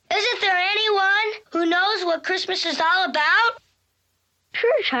what Christmas is all about?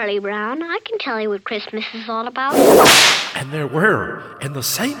 Sure, Charlie Brown. I can tell you what Christmas is all about. And there were, in the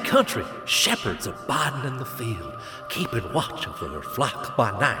same country, shepherds abiding in the field, keeping watch over their flock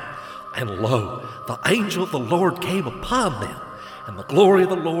by night. And lo, the angel of the Lord came upon them, and the glory of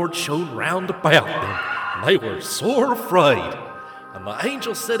the Lord shone round about them, and they were sore afraid. And the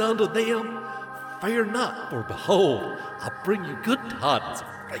angel said unto them, Fear not, for behold, I bring you good tidings of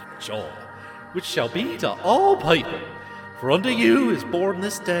great joy, which shall be to all people. For unto you is born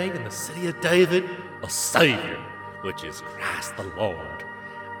this day in the city of David a Savior, which is Christ the Lord.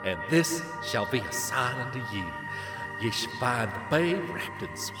 And this shall be a sign unto you. Ye shall find the babe wrapped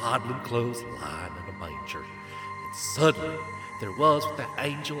in swaddling clothes, lying in a manger. And suddenly there was with the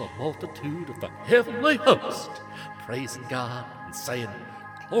angel a multitude of the heavenly host, praising God and saying,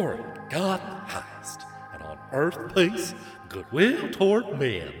 Glory to God in the highest, and on earth peace, goodwill toward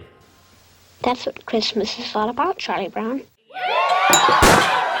men. That's what Christmas is all about, Charlie Brown.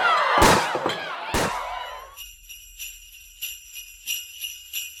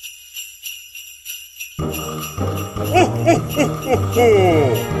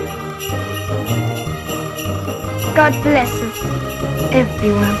 God bless us,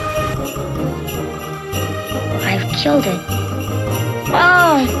 everyone. I've killed it.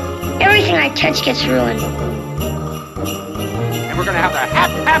 Oh, everything I touch gets ruined. And we're gonna have the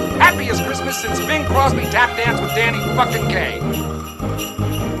happiest Christmas since Bing Crosby tap danced with Danny fucking Kaye.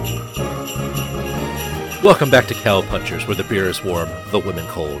 Welcome back to Cowpunchers, where the beer is warm, the women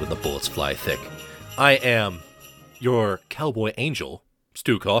cold, and the bullets fly thick. I am your cowboy angel,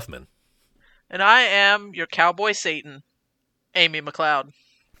 Stu Kaufman. And I am your cowboy Satan, Amy McLeod.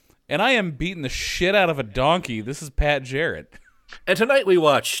 And I am beating the shit out of a donkey. This is Pat Jarrett. And tonight we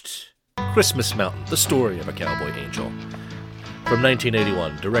watched Christmas Mountain, the story of a cowboy angel, from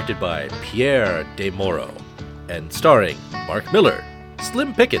 1981, directed by Pierre de Moro, and starring Mark Miller,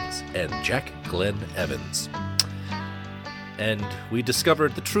 Slim Pickens, and Jack Glenn Evans. And we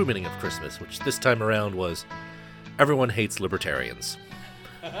discovered the true meaning of Christmas, which this time around was everyone hates libertarians.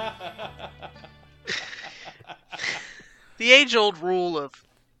 The age-old rule of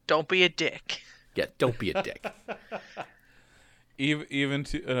don't be a dick. Yeah, don't be a dick. Even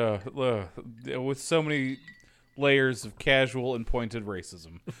to, with so many layers of casual and pointed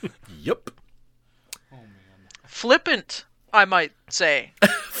racism. Yep. Oh, man. Flippant, I might say.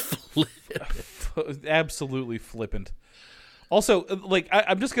 Absolutely flippant. Also,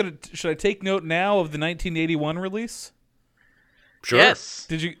 I'm just gonna. Should I take note now of the 1981 release? Sure. Yes.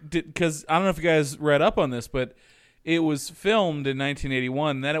 Because I don't know if you guys read up on this, but it was filmed in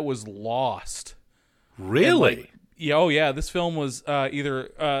 1981. Then it was lost. Really? Yeah. This film was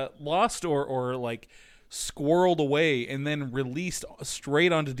either lost or like squirreled away, and then released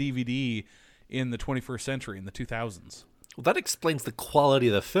straight onto DVD in the 21st century, in the 2000s. Well, that explains the quality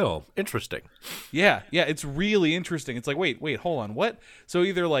of the film. Interesting. Yeah, it's really interesting. It's like, wait, hold on, what? So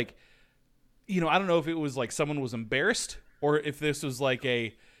either like, I don't know if it was like someone was embarrassed, or if this was like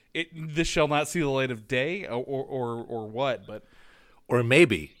this shall not see the light of day, or what, but... Or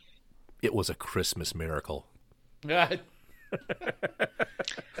maybe it was a Christmas miracle.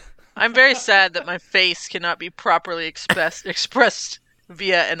 I'm very sad that my face cannot be properly expressed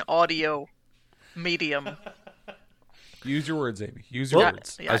via an audio medium. Use your words, Amy. Use your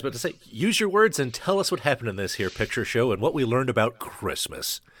words. I was about to say, use your words and tell us what happened in this here picture show and what we learned about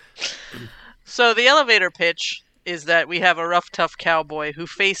Christmas. So the elevator pitch is that we have a rough, tough cowboy who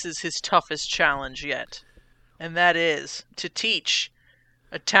faces his toughest challenge yet. And that is to teach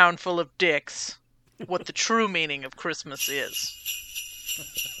a town full of dicks what the true meaning of Christmas is.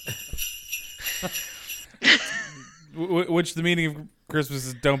 Which the meaning of Christmas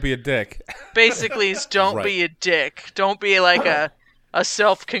is don't be a dick. Basically, it's don't be a dick. Don't be like a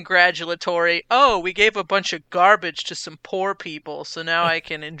self-congratulatory, oh, we gave a bunch of garbage to some poor people, so now I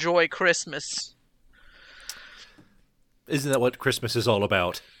can enjoy Christmas. Isn't that what Christmas is all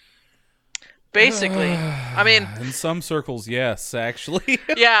about? Basically. I mean... In some circles, yes, actually.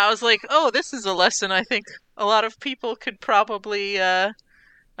 Yeah, I was like, oh, this is a lesson I think a lot of people could probably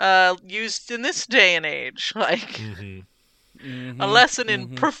use in this day and age. Like, a lesson in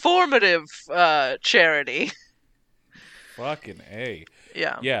performative charity. Fucking A.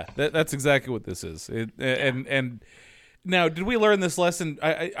 Yeah. Yeah, that's exactly what this is. And now, did we learn this lesson?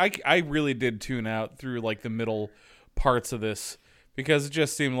 I really did tune out through like the middle parts of this, because it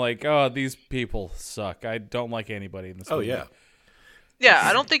just seemed like, oh, these people suck. I don't like anybody in this movie. Yeah. Yeah,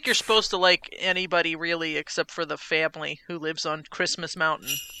 I don't think you're supposed to like anybody really except for the family who lives on Christmas Mountain.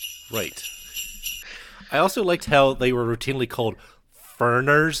 Right. I also liked how they were routinely called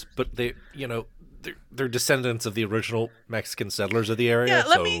Ferners, but they, they're descendants of the original Mexican settlers of the area.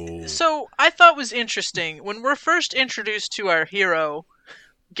 Yeah, So I thought was interesting when we're first introduced to our hero,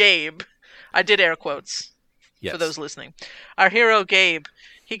 Gabe. I did air quotes for those listening. Our hero, Gabe.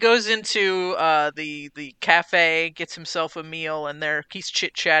 He goes into the cafe, gets himself a meal, and he's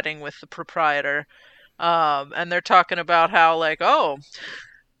chit-chatting with the proprietor. And they're talking about how, like, oh,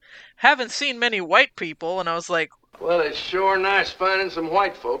 haven't seen many white people. And I was like, well, it's sure nice finding some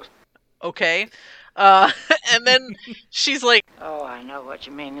white folks. Okay. And then she's like, oh, I know what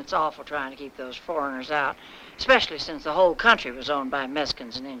you mean. It's awful trying to keep those foreigners out, especially since the whole country was owned by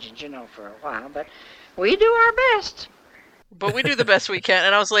Mexicans and Indians, for a while. But we do our best. But we do the best we can.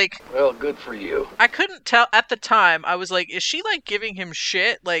 And I was like, well, good for you. I couldn't tell at the time. I was like, is she like giving him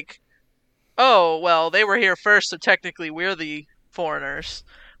shit? Like, oh, well, they were here first, so technically we're the foreigners.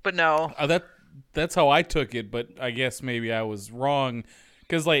 But no. That's how I took it, but I guess maybe I was wrong.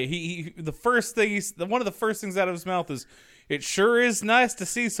 Because like one of the first things out of his mouth is, "It sure is nice to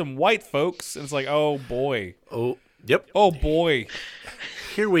see some white folks." And it's like, oh boy. Oh, yep. Oh boy.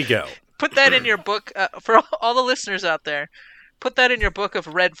 Here we go. Put that in your book for all the listeners out there. Put that in your book of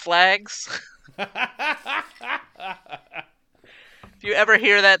red flags. If you ever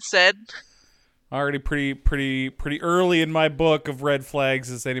hear that said. Already pretty early in my book of red flags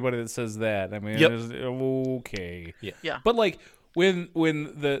is anybody that says that. I mean, okay. Yeah. But like when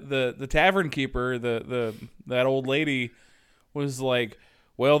the tavern keeper, that old lady was like,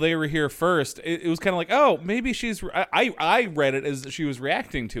 well, they were here first. It was kind of like, oh, maybe she's. I read it as she was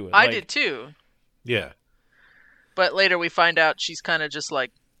reacting to it. I did too. Yeah. But later we find out she's kind of just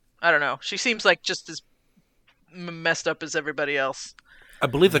like, I don't know. She seems like just as messed up as everybody else. I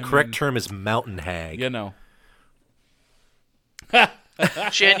believe the correct term is mountain hag.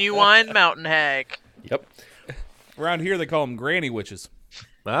 Genuine mountain hag. Yep. Around here they call them granny witches.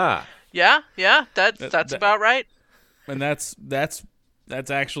 Ah. Yeah. That's about right. And that's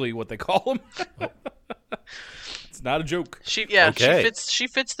actually what they call them. It's not a joke. She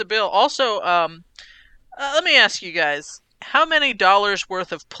fits the bill. Also, let me ask you guys, how many dollars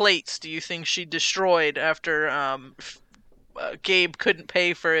worth of plates do you think she destroyed after Gabe couldn't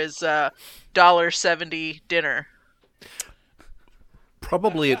pay for his $1.70 dinner?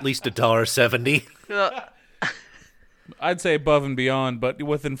 Probably at least $1.70. I'd say above and beyond, but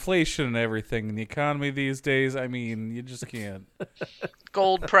with inflation and everything in the economy these days, I mean, you just can't.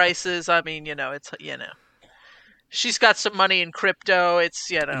 Gold prices, I mean, it's, She's got some money in crypto,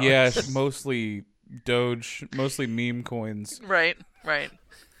 it's, Yeah, mostly Doge, mostly meme coins. Right.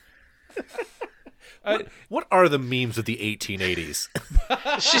 What are the memes of the 1880s?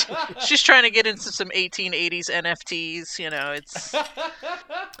 She's trying to get into some 1880s NFTs,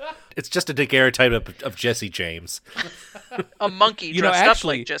 It's just a daguerreotype of Jesse James. A monkey dressed up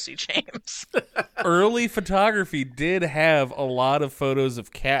like Jesse James. Early photography did have a lot of photos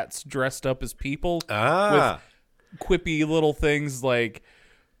of cats dressed up as people. With quippy little things like,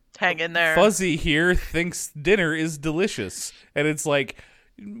 hang in there. Fuzzy here thinks dinner is delicious. And it's like,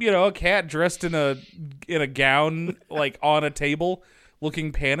 a cat dressed in a gown, like on a table,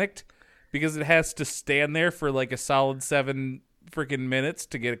 looking panicked because it has to stand there for like a solid 7 freaking minutes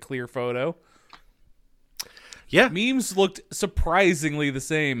to get a clear photo. Yeah, memes looked surprisingly the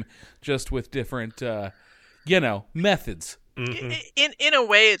same, just with different, methods. Mm-hmm. In a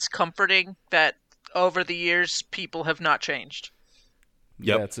way, it's comforting that over the years people have not changed.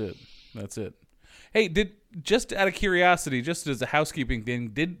 Yep, that's it. Hey, just out of curiosity, just as a housekeeping thing,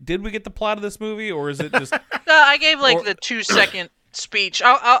 did we get the plot of this movie, or is it just? I gave the 2-second speech.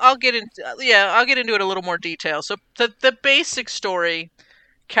 I'll get into it a little more detail. So the basic story: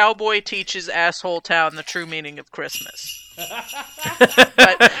 cowboy teaches asshole town the true meaning of Christmas.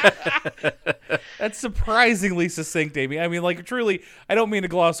 That's surprisingly succinct, Amy. I mean, like, truly, I don't mean to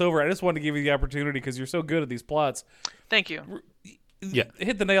gloss over. I just wanted to give you the opportunity because you're so good at these plots. Thank you. Yeah,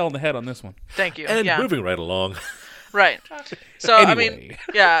 hit the nail on the head on this one. Thank you. And moving right along. Right. So anyway.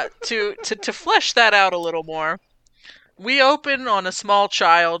 I mean, to flesh that out a little more, we open on a small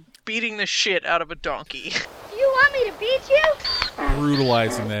child beating the shit out of a donkey. Do you want me to beat you?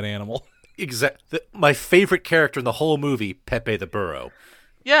 Brutalizing that animal. Exactly. My favorite character in the whole movie, Pepe the Burro.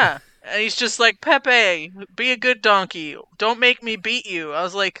 Yeah, and he's just like, Pepe, be a good donkey. Don't make me beat you. I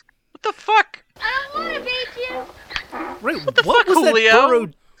was like, what the fuck? I don't want to beat you. Right, what the fuck, Julio?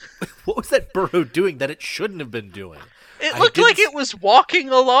 What was that burro doing that it shouldn't have been doing? It looked like it was walking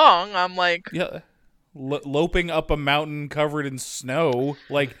along. I'm like... Yeah, loping up a mountain covered in snow.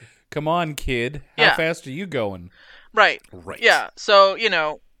 Like, come on, kid. How fast are you going? Right. Yeah, so,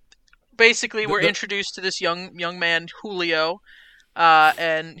 basically we're introduced to this young man, Julio,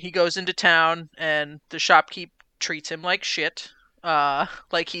 And he goes into town, and the shopkeep treats him like shit.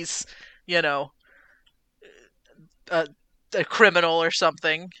 Like he's, a criminal or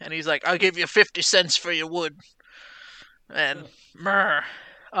something. And he's like, I'll give you 50 cents for your wood. And,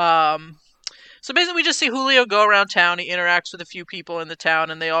 so basically we just see Julio go around town. He interacts with a few people in the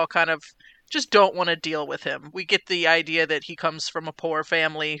town, and they all kind of just don't want to deal with him. We get the idea that he comes from a poor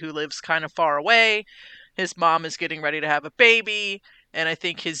family who lives kind of far away. His mom is getting ready to have a baby, and I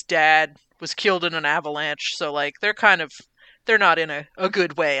think his dad was killed in an avalanche. So, like, they're not in a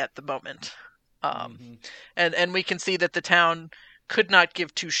good way at the moment. And we can see that the town could not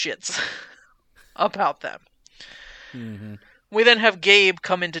give two shits about them. Mm-hmm. We then have Gabe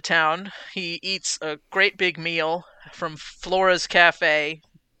come into town. He eats a great big meal from Flora's Cafe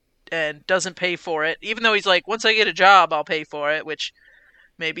and doesn't pay for it, even though he's like, once I get a job, I'll pay for it, which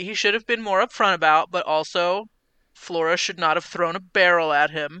maybe he should have been more upfront about, but also Flora should not have thrown a barrel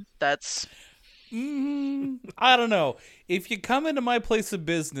at him. That's... I don't know. If you come into my place of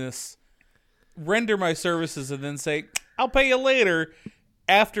business, render my services, and then say, I'll pay you later,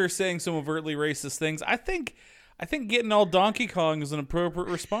 after saying some overtly racist things, I think getting all Donkey Kong is an appropriate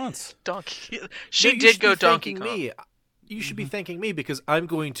response. She did go Donkey Kong. Me. You should be thanking me because I'm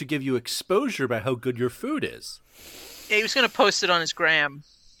going to give you exposure about how good your food is. Yeah, he was going to post it on his gram.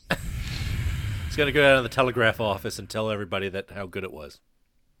 He's going to go down to the telegraph office and tell everybody that how good it was.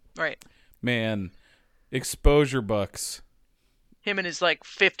 Right. Man, exposure bucks. Him and his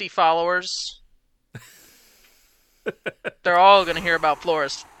 50 followers. They're all going to hear about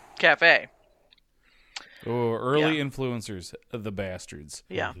Flora's Cafe. Oh, early influencers, the bastards.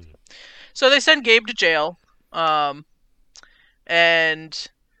 Yeah. So they send Gabe to jail. And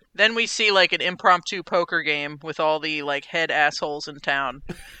then we see an impromptu poker game with all the head assholes in town.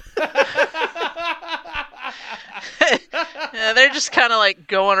 Yeah, they're just kind of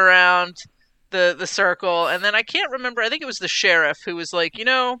going around the circle, and then I can't remember. I think it was the sheriff who was like,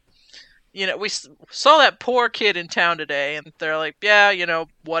 we saw that poor kid in town today, and they're like, yeah,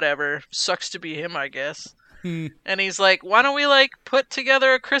 whatever, sucks to be him, I guess. And he's like, why don't we put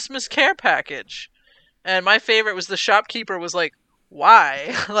together a Christmas care package? And my favorite was the shopkeeper was like,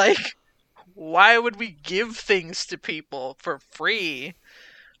 why? Why would we give things to people for free?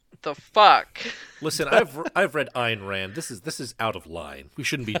 The fuck? Listen, I've read Ayn Rand. This is out of line. We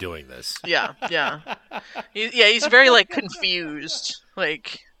shouldn't be doing this. Yeah. He's very confused.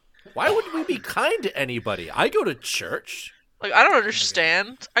 Why would we be kind to anybody? I go to church. I don't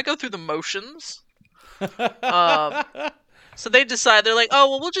understand. I go through the motions. So they decide, they're like, oh,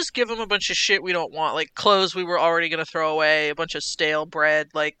 well, we'll just give them a bunch of shit we don't want. Clothes we were already going to throw away, a bunch of stale bread.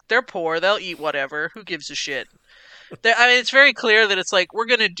 They're poor. They'll eat whatever. Who gives a shit? It's very clear that it's we're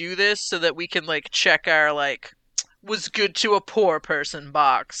going to do this so that we can, check our, was good to a poor person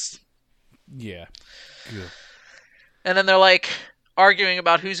box. Yeah. Good. And then they're, arguing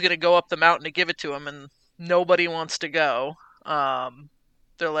about who's going to go up the mountain to give it to him, and nobody wants to go.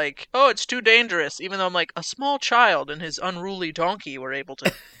 They're like, oh, it's too dangerous, even though I'm a small child and his unruly donkey were able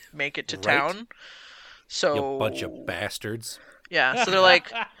to make it to town. So, you bunch of bastards. Yeah, so they're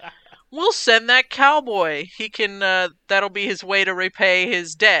like, we'll send that cowboy. He can, that'll be his way to repay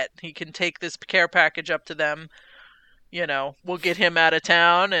his debt. He can take this care package up to them. We'll get him out of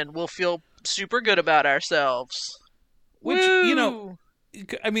town and we'll feel super good about ourselves. Which, Woo!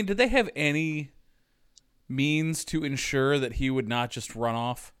 Did they have any means to ensure that he would not just run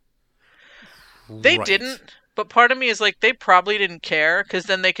off? They didn't, but part of me is they probably didn't care, because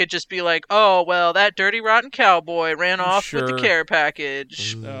then they could just be like, oh, well, that dirty rotten cowboy ran off with the care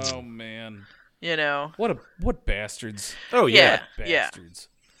package. Oh, man. What bastards. Oh, yeah. Bastards.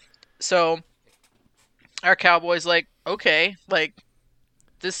 So, our cowboy's like, okay,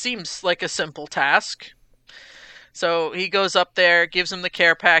 this seems like a simple task. So he goes up there, gives him the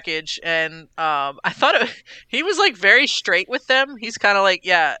care package, and I thought he was very straight with them. He's kind of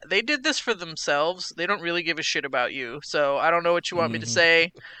yeah, they did this for themselves. They don't really give a shit about you. So I don't know what you want me to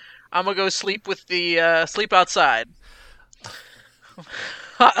say. I'm gonna go sleep with the sleep outside.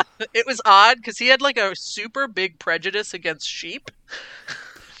 It was odd because he had a super big prejudice against sheep.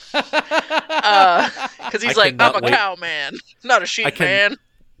 Because he's I'm a cow man, not a sheep man.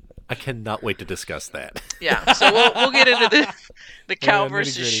 I cannot wait to discuss that. Yeah, so we'll get into the cow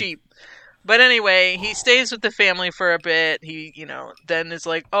versus sheep. But anyway, he stays with the family for a bit. He, then is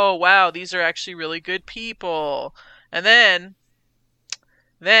like, oh, wow, these are actually really good people. And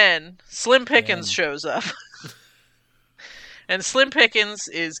then Slim Pickens shows up. And Slim Pickens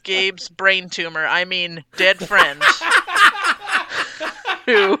is Gabe's brain tumor, dead friend.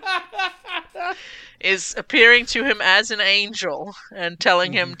 Who is appearing to him as an angel and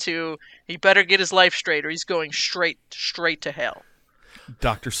telling him he better get his life straight or he's going straight to hell.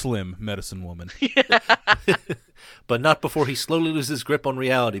 Dr. Slim, medicine woman. But not before he slowly loses grip on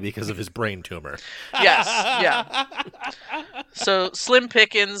reality because of his brain tumor. Yes, yeah. So Slim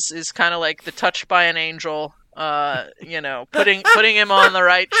Pickens is kind of like the touched by an angel, putting him on the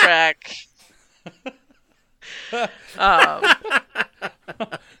right track.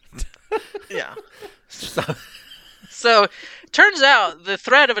 Yeah. So, turns out the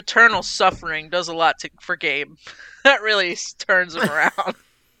threat of eternal suffering does a lot for Gabe. That really turns him around.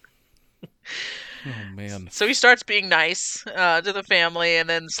 Oh, man. So he starts being nice to the family, and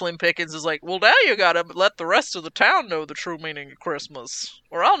then Slim Pickens is like, well, now you gotta let the rest of the town know the true meaning of Christmas,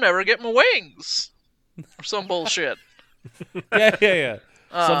 or I'll never get my wings. Or some bullshit. Yeah.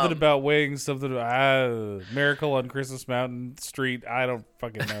 Something about wings, something about Miracle on Christmas Mountain Street. I don't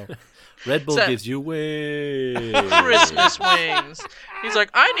fucking know. Red Bull gives you wings. Christmas wings. He's like,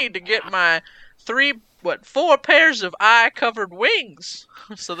 I need to get my 4 pairs of eye-covered wings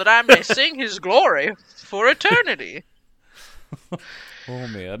so that I may sing his glory for eternity. Oh,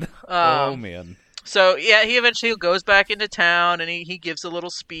 man. So, yeah, he eventually goes back into town, and he gives a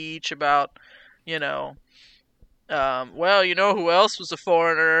little speech about, well, you know who else was a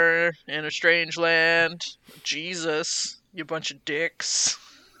foreigner in a strange land? Jesus, you bunch of dicks.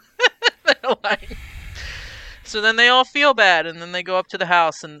 So then they all feel bad, and then they go up to the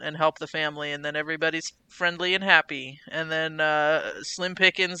house and help the family, and then everybody's friendly and happy. And then Slim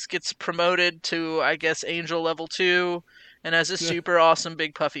Pickens gets promoted to, I guess, Angel Level 2, and has a super awesome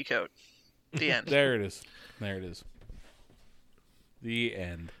big puffy coat. The end. There it is. The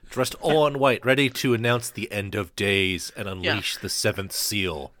end. Dressed all in white, ready to announce the end of days and unleash the 7th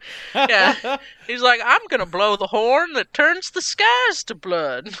seal. Yeah. He's like, I'm going to blow the horn that turns the skies to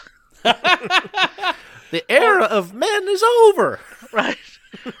blood. The era of men is over. Right.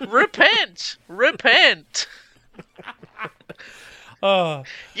 Repent.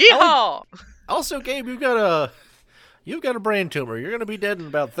 Yeehaw. Also, Gabe, you've got a brain tumor. You're going to be dead in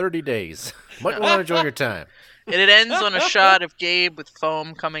about 30 days. Might want to enjoy your time. And it ends on a shot of Gabe with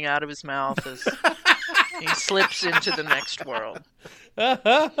foam coming out of his mouth as he slips into the next world. By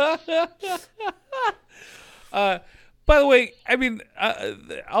the way, I mean,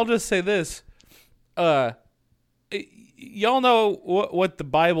 I'll just say this. Y'all know what the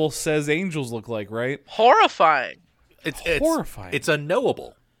Bible says angels look like, right? Horrifying. It's horrifying. It's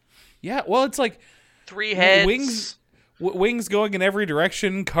unknowable. Yeah, well, it's like 3 heads. Wings going in every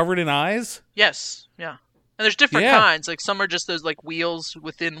direction, covered in eyes. Yes, yeah. And there's different kinds. Like, some are just those, like, wheels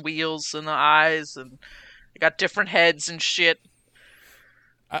within wheels and the eyes, and they got different heads and shit.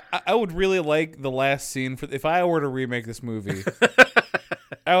 I would really like the last scene if I were to remake this movie.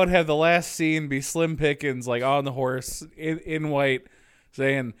 I would have the last scene be Slim Pickens, like, on the horse in white,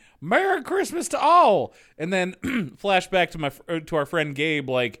 saying "Merry Christmas to all," and then flashback to our friend Gabe,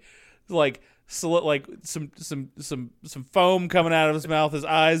 like some foam coming out of his mouth, his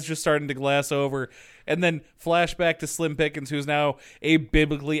eyes just starting to glass over, and then flashback to Slim Pickens, who's now a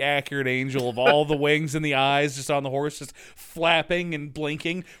biblically accurate angel of all the wings and the eyes, just on the horse, just flapping and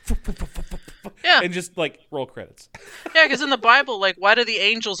blinking. Yeah. And just, like, roll credits. Yeah, because in the Bible, like, why do the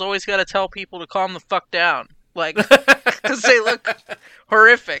angels always got to tell people to calm the fuck down? Like, because they look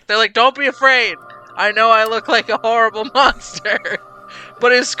horrific. They're like, don't be afraid. I know I look like a horrible monster.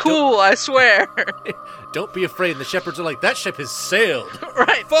 But it's cool, I swear. Don't be afraid. And the shepherds are like, that ship has sailed.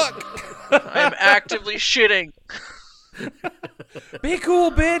 Right. Fuck. I'm actively shitting. Be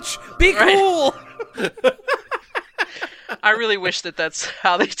cool, bitch. Be cool. I really wish that's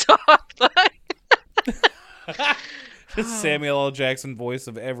how they talk. The Samuel L. Jackson voice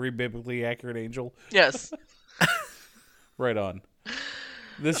of every biblically accurate angel. Yes. Right on.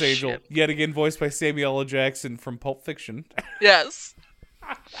 This angel, yet again voiced by Samuel L. Jackson from Pulp Fiction. Yes.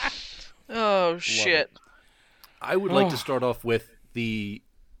 Oh, shit. I would like to start off with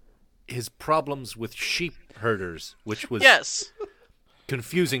his problems with sheep herders, which was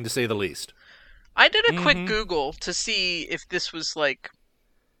confusing to say the least. I did a quick Google to see if this was, like,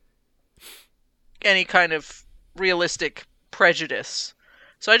 any kind of realistic prejudice.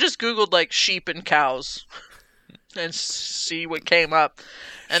 So I just Googled, like, sheep and cows and see what came up.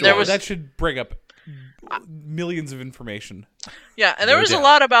 And there was that should bring up millions of information. Yeah, and there was a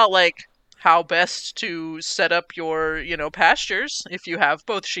lot about, like, how best to set up your, pastures if you have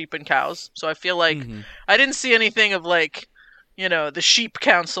both sheep and cows. So I feel like I didn't see anything of, like, the sheep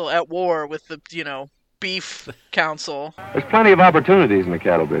council at war with the, beef council. There's plenty of opportunities in the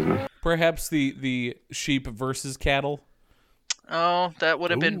cattle business. Perhaps the sheep versus cattle. Oh, that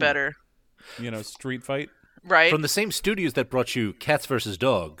would have been better. street fight. Right. From the same studios that brought you Cats vs.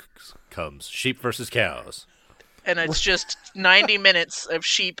 Dogs comes Sheep vs. Cows. And it's just 90 minutes of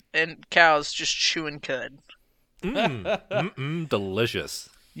sheep and cows just chewing cud. Delicious.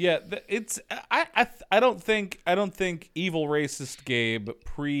 Yeah, it's I don't think evil racist Gabe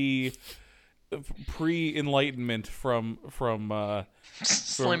pre enlightenment from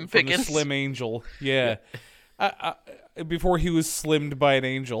Slim from Pickens, the Slim Angel. Yeah, before he was slimmed by an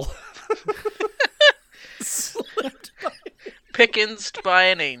angel. Pickens by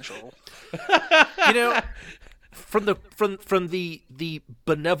an angel. From the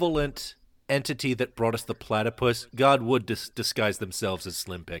benevolent entity that brought us the platypus, God would disguise themselves as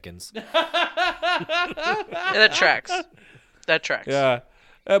Slim Pickens. Yeah, that tracks. Yeah,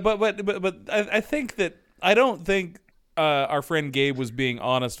 but I think that I don't think our friend Gabe was being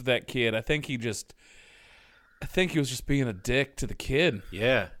honest with that kid. I think he was just being a dick to the kid.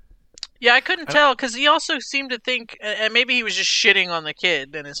 Yeah. Yeah, I couldn't tell, because he also seemed to think, and maybe he was just shitting on the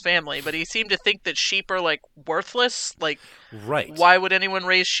kid and his family, but he seemed to think that sheep are, like, worthless. Like, right. Why would anyone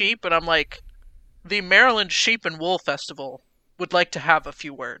raise sheep? And I'm like, the Maryland Sheep and Wool Festival would like to have a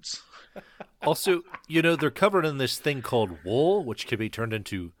few words. Also, they're covered in this thing called wool, which can be turned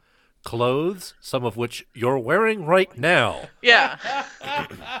into clothes, some of which you're wearing right now. Yeah.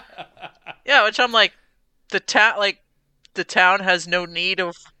 Yeah, which I'm like, the town has no need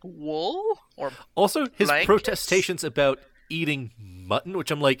of wool? Or also, his blankets? protestations about eating mutton,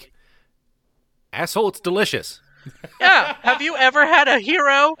 which I'm like, asshole, it's delicious. Yeah, have you ever had a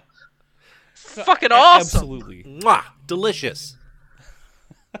hero? Fucking awesome. Absolutely. Mwah, delicious.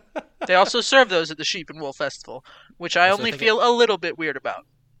 They also serve those at the Sheep and Wool Festival, which I only feel a little bit weird about.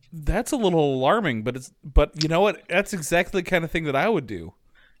 That's a little alarming, but you know what? That's exactly the kind of thing that I would do.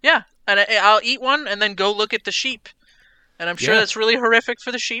 Yeah, and I'll eat one and then go look at the sheep. And I'm sure that's really horrific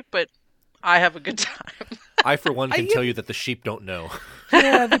for the sheep, but I have a good time. I, for one, can tell you that the sheep don't know.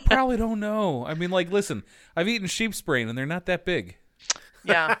 Yeah, they probably don't know. I mean, like, listen, I've eaten sheep's brain, and they're not that big.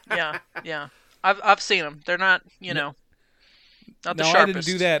 Yeah. I've seen them. They're not, not the sharpest.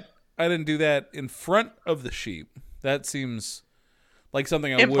 I didn't do that in front of the sheep. That seems like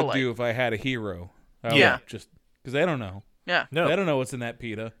something I would do if I had a hero. Just because they don't know. Yeah. No. They don't know what's in that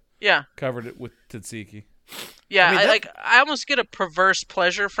pita. Yeah. Covered it with tzatziki. Yeah, I almost get a perverse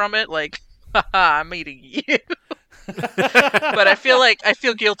pleasure from it, like, haha, I'm eating you. But I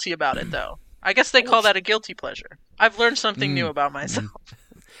feel guilty about it, though. I guess they call that a guilty pleasure. I've learned something new about myself.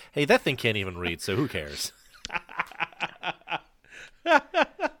 Hey, that thing can't even read, so who cares?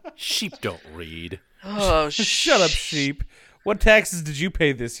 Sheep don't read. Oh, shut up, sheep. What taxes did you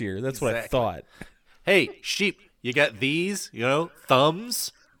pay this year? That's what I thought. Hey, sheep, you got these,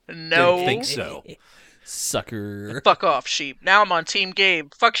 thumbs? No. Didn't think so. Sucker. Fuck off, sheep. Now I'm on Team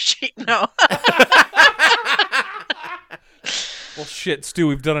Gabe. Fuck sheep, no. Well, shit, Stu,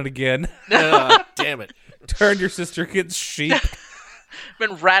 we've done it again. Damn it. Turn your sister against sheep.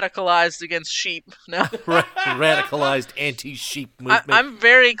 Been radicalized against sheep. No. Radicalized anti-sheep movement. I'm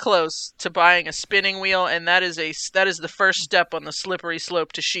very close to buying a spinning wheel, and that is the first step on the slippery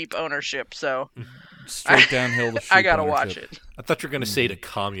slope to sheep ownership, so... Straight downhill to sheep I gotta ownership. watch it. I thought you were going to say to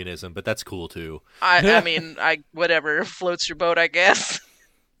communism, but that's cool, too. I mean, whatever floats your boat, I guess.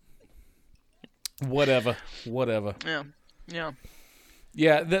 Whatever. Yeah.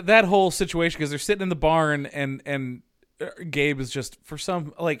 Yeah, that whole situation, because they're sitting in the barn, and Gabe is just, for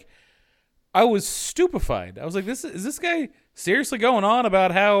some, like, I was stupefied. I was like, is this guy seriously going on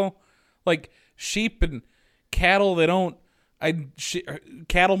about how, like, sheep and cattle,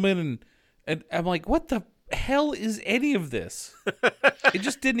 cattlemen, and I'm like, what the hell is any of this? It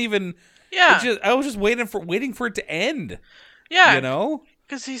just didn't even. Yeah. I was just waiting for it to end. Yeah.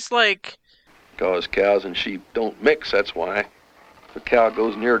 Because he's like. Because cows and sheep don't mix, that's why. If a cow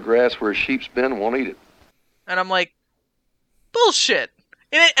goes near grass where a sheep's been, won't eat it. And I'm like, bullshit.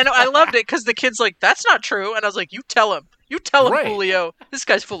 And I loved it because the kid's like, that's not true. And I was like, you tell him, right. Julio. This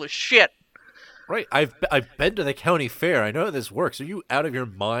guy's full of shit. Right, I've been to the county fair. I know how this works. Are you out of your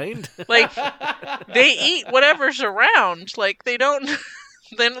mind? Like, they eat whatever's around. Like, they don't.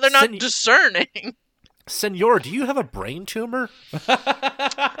 They're not discerning. Senor, do you have a brain tumor?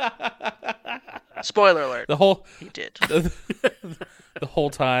 Spoiler alert. He did. The whole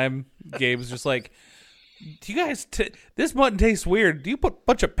time, Gabe was just like, "Do you guys? This mutton tastes weird. Do you put a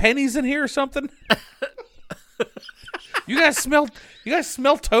bunch of pennies in here or something? You guys smell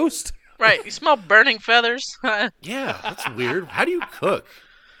toast." Right, you smell burning feathers. Yeah, that's weird. How do you cook?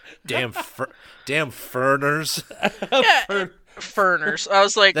 Damn furners. Yeah, furners. I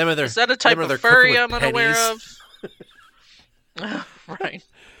was like, is that a type of furry I'm unaware of? Right.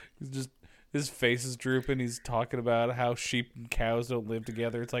 His face is drooping. He's talking about how sheep and cows don't live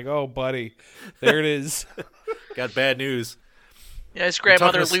together. It's like, oh, buddy, there it is. Got bad news. Yeah, his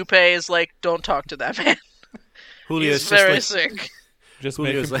grandmother Lupe is like, don't talk to that man. Julio's He's very sick. Just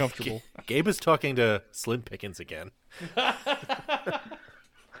make him comfortable. Gabe is talking to Slim Pickens again. I'd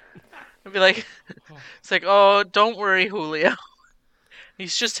be like, it's like, oh, don't worry, Julio.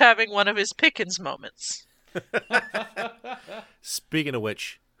 He's just having one of his Pickens moments. Speaking of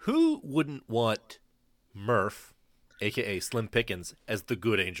which, who wouldn't want Murph, a.k.a. Slim Pickens, as the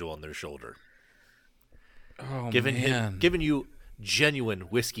good angel on their shoulder? Oh, giving you genuine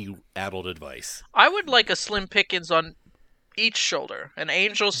whiskey-addled advice. I would like a Slim Pickens on each shoulder. An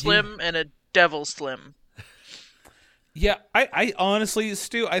angel Slim and a devil Slim. Yeah, I honestly,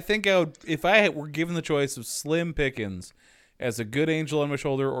 Stu, I think I would, if I were given the choice of Slim Pickens as a good angel on my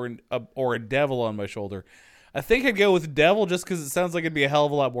shoulder or a devil on my shoulder, I think I'd go with devil just because it sounds like it'd be a hell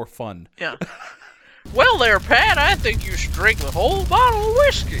of a lot more fun. Yeah. Well there, Pat, I think you should drink the whole bottle of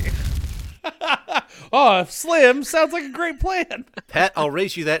whiskey. Oh, Slim sounds like a great plan. Pat, I'll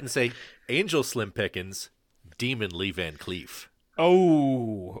raise you that and say, Angel Slim Pickens, Demon Lee Van Cleef.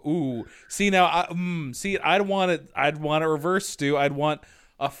 Oh, ooh. See now, I'd want it reverse, Stu. I'd want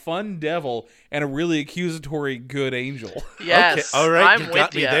a fun devil and a really accusatory good angel. Yes, okay. All right, I'm you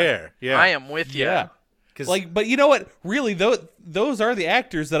got me there. Yeah, I am with you. Yeah. But you know what? Really, those are the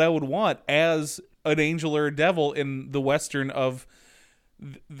actors that I would want as an angel or a devil in the Western of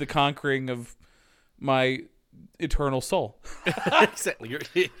the conquering of my eternal soul. Exactly.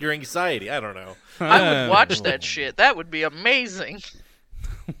 Your anxiety. I don't know. I would watch that shit. That would be amazing.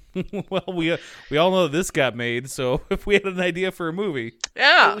 Well, we all know this got made, so if we had an idea for a movie.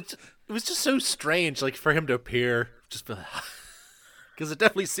 Yeah. It was just so strange, like, for him to appear, just because it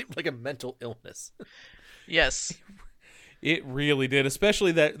definitely seemed like a mental illness. Yes. It really did,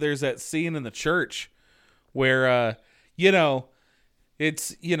 especially that there's that scene in the church where,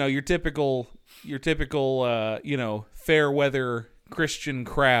 it's, your typical, fair weather Christian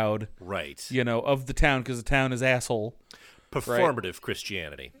crowd. Right. Of the town, because the town is asshole. Performative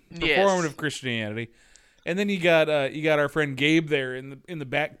Christianity. Yes. Performative Christianity. And then you got our friend Gabe there in the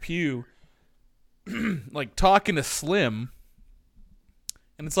back pew, like talking to Slim.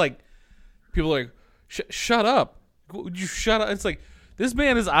 And it's like, people are like, shut up. Would you shut up? It's like, this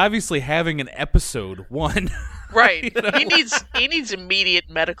man is obviously having an episode one. Right. He needs immediate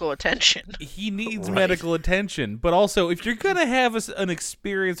medical attention. He needs medical attention. But also, if you're going to have an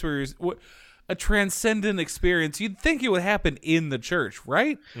experience where a transcendent experience, you'd think it would happen in the church,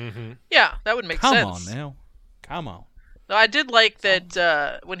 right? Mm-hmm. Yeah, that would make sense. Come on now. Come on. No, I did like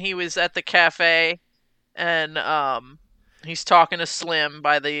that when he was at the cafe and he's talking to Slim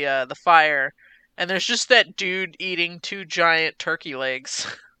by the fire, and there's just that dude eating 2 giant turkey legs.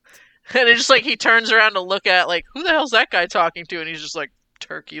 And it's just like he turns around to look at, like, who the hell's that guy talking to? And he's just like,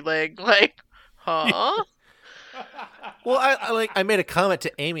 turkey leg. Like, huh? Well, I made a comment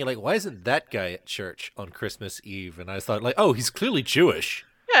to Amy, like, why isn't that guy at church on Christmas Eve? And I thought, like, oh, he's clearly Jewish.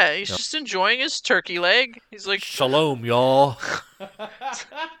 Yeah, he's just enjoying his turkey leg. He's like, shalom, y'all.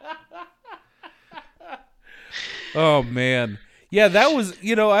 Oh, man. Yeah, that was,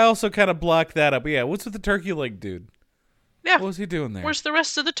 I also kind of blocked that up. Yeah, what's with the turkey leg dude? Yeah. What was he doing there? Where's the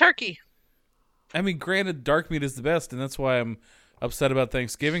rest of the turkey? I mean, granted, dark meat is the best, and that's why I'm upset about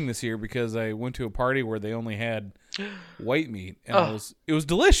Thanksgiving this year, because I went to a party where they only had white meat, and it was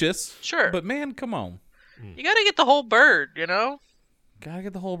delicious. Sure. But, man, come on. You gotta get the whole bird, Gotta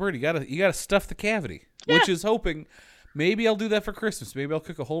get the whole bird. You gotta stuff the cavity, which is hoping maybe I'll do that for Christmas. Maybe I'll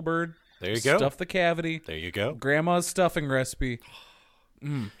cook a whole bird. There you go. Stuff the cavity. There you go. Grandma's stuffing recipe.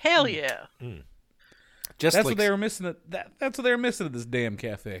 Hell yeah. Just that's what they were missing. That's what they were missing at this damn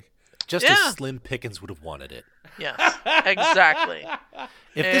cafe. Just as Slim Pickens would have wanted it. Yes, exactly.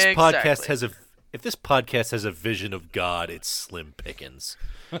 If this podcast has a vision of God, it's Slim Pickens.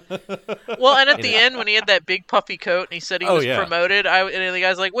 Well, and at the end, when he had that big puffy coat and he said he was promoted, and the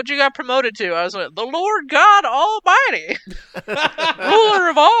guy's like, "What'd you got promoted to?" I was like, "The Lord God Almighty, ruler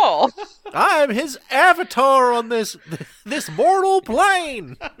of all." I'm his avatar on this mortal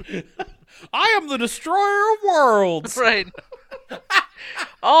plane. I am the destroyer of worlds. Right.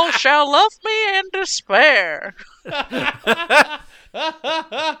 All shall love me and despair.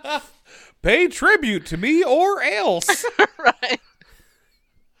 Pay tribute to me or else. Right.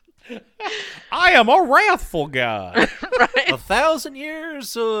 I am a wrathful God. Right. 1,000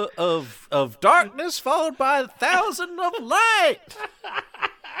 years of darkness followed by 1,000 of light.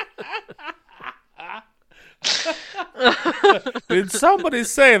 Did somebody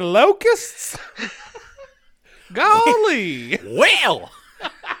say locusts? Golly. Well,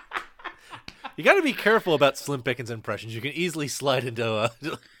 You got to be careful about Slim Pickens impressions. You can easily slide into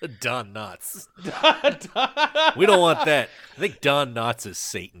Don Knotts. We don't want that. I think Don Knotts is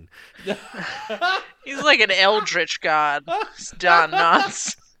Satan. He's like an eldritch god. It's Don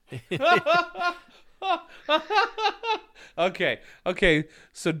Knotts. Okay.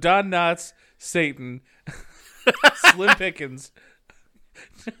 So Don Knotts, Satan, Slim Pickens,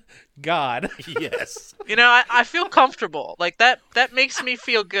 God. Yes. You know, I feel comfortable. Like that makes me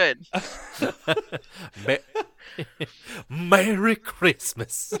feel good. Merry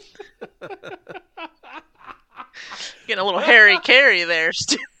Christmas. Getting a little Harry Carey there,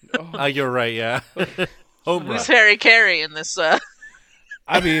 Stu. You're right, yeah. Who's Harry Carey in this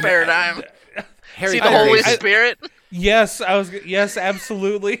paradigm? Harry See the Holy Spirit? Yes,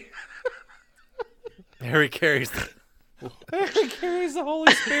 absolutely. Harry Carey's the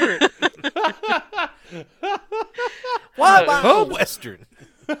Holy Spirit. Why am Western?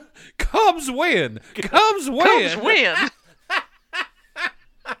 Cubs win.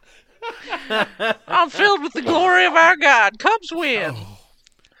 I'm filled with the glory of our God. Cubs win.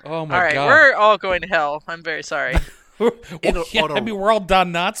 Oh my all right, God. We're all going to hell. I'm very sorry. We're all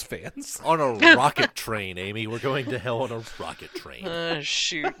Don Knotts fans. On a rocket train, Amy. We're going to hell on a rocket train.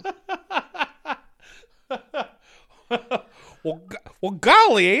 Shoot. Well,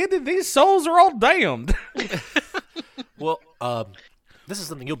 golly, Andy, these souls are all damned. Well, this is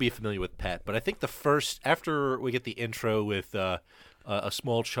something you'll be familiar with, Pat, but I think after we get the intro with a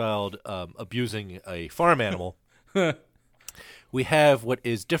small child abusing a farm animal, we have what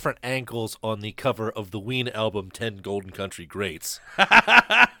is different angles on the cover of the Ween album 10 Golden Country Greats.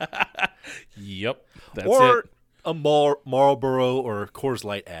 Yep, that's or it. A Marlboro or Coors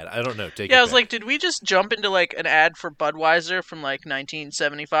Light ad. I don't know. I was like, did we just jump into like an ad for Budweiser from like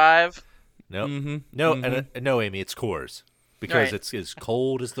 1975? No. Mm-hmm. No, Mm-hmm. No, Amy, it's Coors. Because it's as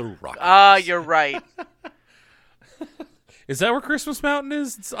cold as the Rockies. You're right. Is that where Christmas Mountain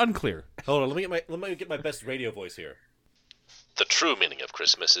is? It's unclear. Hold on, let me get my best radio voice here. The true meaning of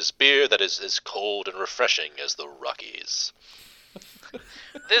Christmas is beer that is as cold and refreshing as the Rockies.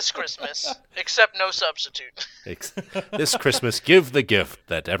 This Christmas, except no substitute. This Christmas, give the gift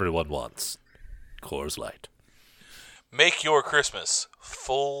that everyone wants. Coors Light. Make your Christmas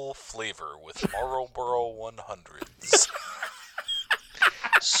full flavor with Marlboro 100s.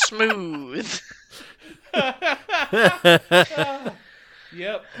 Smooth.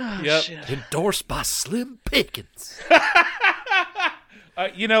 Yep. Endorsed by Slim Pickens.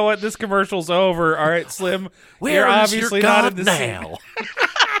 You know what? This commercial's over. All right, Slim. Where you're is obviously your not God in the now?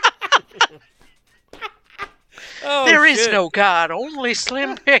 There is no God, only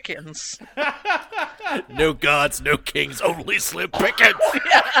Slim Pickens. No gods, no kings, only Slim Pickens.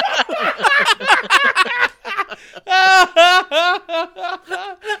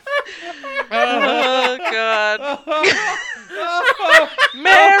 Oh, God.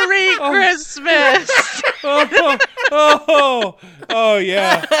 Merry Christmas. Oh,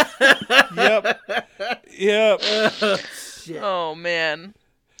 yeah. Yep. Oh, man.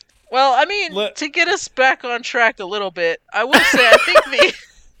 Well, I mean, to get us back on track a little bit, I will say I think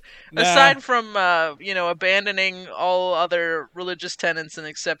aside from abandoning all other religious tenets and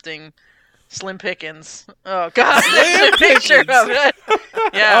accepting Slim Pickens. Oh God, that's a picture of it.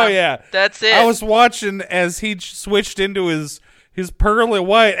 Yeah. Oh yeah, that's it. I was watching as he switched into his pearly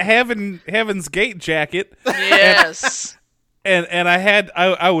white Heaven's Gate jacket. Yes. And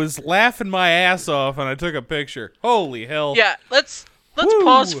I was laughing my ass off, and I took a picture. Holy hell! Yeah, let's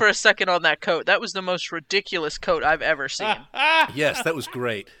pause for a second on that coat. That was the most ridiculous coat I've ever seen. Yes, that was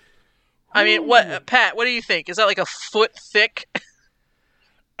great. I mean, what, Pat? What do you think? Is that like a foot thick?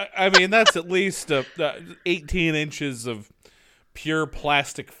 I mean, that's at least 18 inches of pure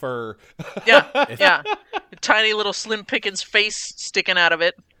plastic fur. Yeah. A tiny little Slim Pickens face sticking out of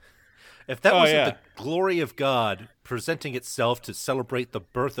it. If that wasn't the glory of God presenting itself to celebrate the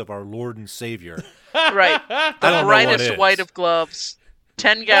birth of our Lord and Savior. Right. The brightest white of gloves.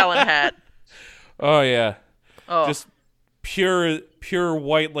 10-gallon hat. Oh, yeah. Oh. Just pure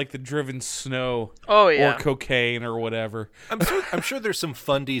white like the driven snow. Oh, yeah. Or cocaine or whatever. I'm sure there's some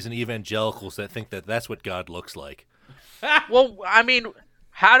fundies and evangelicals that think that that's what God looks like. Well, I mean,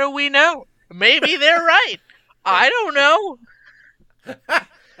 how do we know? Maybe they're right. I don't know.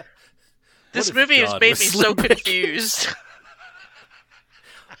 This movie has made me so confused.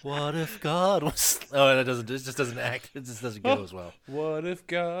 What if God was... Oh, it just doesn't act. It just doesn't go as well. What if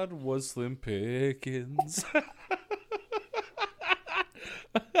God was Slim Pickens?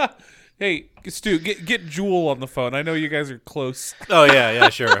 Hey, Stu, get Jewel on the phone. I know you guys are close. Oh, yeah,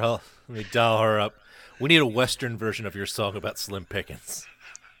 sure. Let me dial her up. We need a Western version of your song about Slim Pickens.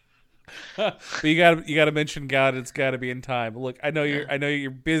 But you gotta mention God. It's got to be in time. Look, I know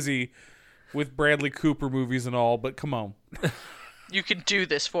you're busy with Bradley Cooper movies and all, but come on. You can do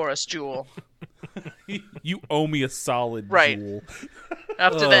this for us, Jewel. You owe me a solid, right. Jewel.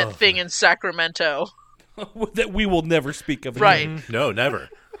 After that thing in Sacramento. That we will never speak of right. again. No, never.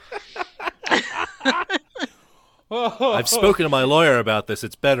 I've spoken to my lawyer about this.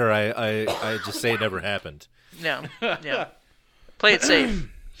 It's better I just say it never happened. No. Yeah. Play it safe.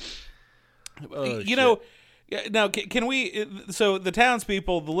 You know, now can we? So the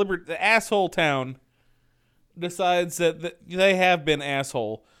townspeople, the asshole town, decides that they have been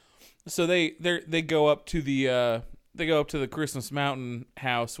asshole. So they go up to the Christmas Mountain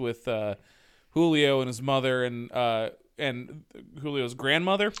house with Julio and his mother and Julio's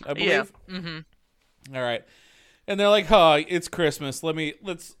grandmother, I believe. Yeah. Mm-hmm. All right. And they're like, "Oh, it's Christmas.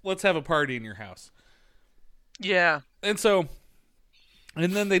 Let's have a party in your house." Yeah.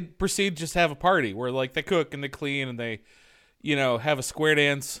 And then they proceed just to have a party where like they cook and they clean and they, have a square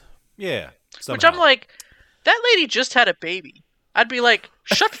dance. Yeah. Somehow. Which I'm like, that lady just had a baby. I'd be like,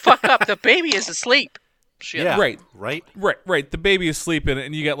 shut the fuck up. The baby is asleep. Shit. Yeah. Right. Right. The baby is sleeping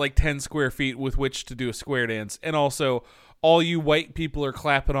and you got like 10 square feet with which to do a square dance. And also, all you white people are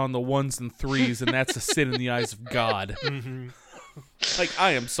clapping on the 1s and 3s, and that's a sin in the eyes of God. Mm-hmm. Like,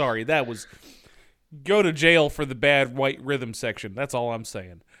 I am sorry. That was... Go to jail for the bad white rhythm section. That's all I'm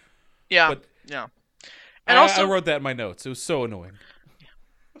saying. Yeah. But yeah. And also, I wrote that in my notes. It was so annoying.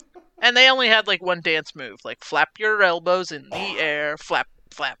 And they only had like one dance move, like flap your elbows in the air, flap,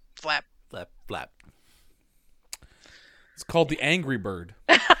 flap, flap. Flap, flap. It's called the Angry Bird.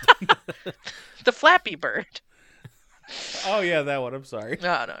 The Flappy Bird. Oh, yeah, that one. I'm sorry.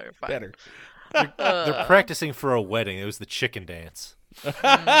 No, you're fine. Better. They're practicing for a wedding. It was the chicken dance.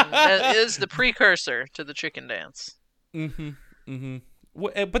 That is the precursor to the chicken dance. Mm-hmm. Mm-hmm.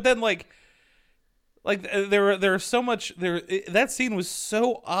 But then, like there was so much there. That scene was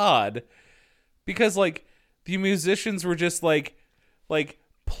so odd because like the musicians were just like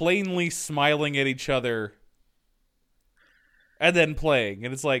plainly smiling at each other and then playing,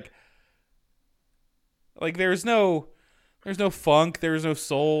 and it's like there's no funk, there was no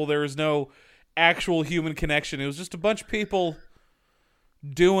soul, there was no actual human connection. It was just a bunch of people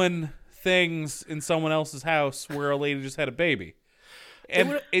doing things in someone else's house where a lady just had a baby.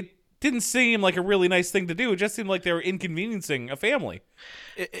 And it didn't seem like a really nice thing to do. It just seemed like they were inconveniencing a family.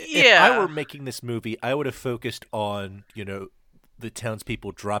 If I were making this movie, I would have focused on, the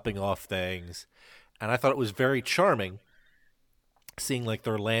townspeople dropping off things. And I thought it was very charming seeing like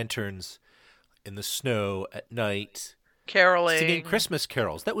their lanterns in the snow at night. Caroling. Singing Christmas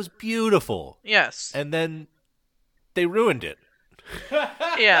carols. That was beautiful. Yes. And then they ruined it.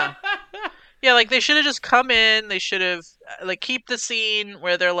 Yeah. Yeah, like they should have just come in. They should have keep the scene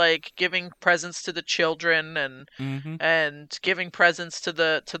where they're like giving presents to the children and giving presents to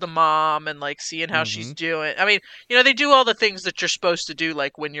the mom and like seeing how she's doing. I mean, they do all the things that you're supposed to do.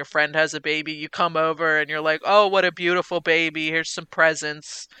 Like when your friend has a baby, you come over and you're like, "Oh, what a beautiful baby! Here's some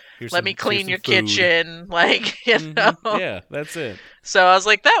presents. Let me clean your kitchen." Like, Yeah, that's it. So I was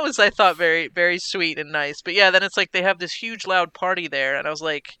like, that was, I thought, very, very sweet and nice. But yeah, then it's like they have this huge loud party there, and I was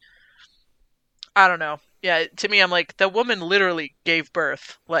like, I don't know. Yeah, to me, I'm like, the woman literally gave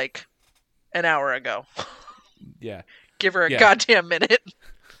birth like an hour ago. Yeah. Give her a goddamn minute.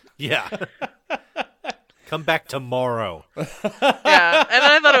 Yeah. Come back tomorrow. Yeah, and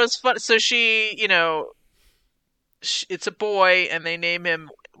then I thought it was fun. So she, it's a boy, and they name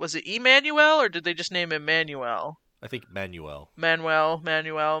him, was it Emmanuel, or did they just name him Manuel? I think Manuel. Manuel.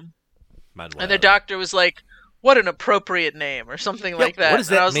 And the doctor was like, "What an appropriate name," or something like that. What does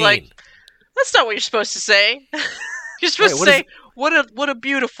that and I was mean? like, that's not what you're supposed to say. You're supposed to say, what a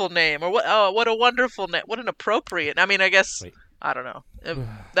beautiful name, or what a wonderful name, what an appropriate. I mean, I guess I don't know.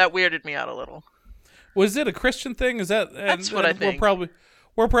 That weirded me out a little. Was it a Christian thing? Is that that's what I think?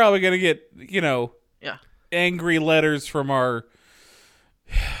 We're probably gonna get angry letters from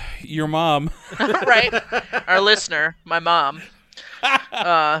your mom, right? Our listener, my mom.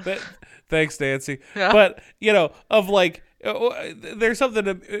 Thanks, Nancy. Yeah. But of like, there's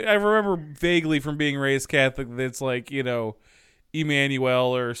something I remember vaguely from being raised Catholic that's like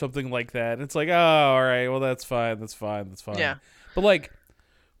Emmanuel or something like that. And it's like, oh, all right, well that's fine. Yeah. But like,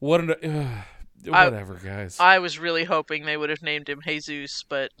 whatever, guys. I was really hoping they would have named him Jesus,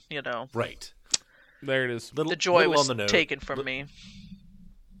 but Right. There it is. The joy was taken from me.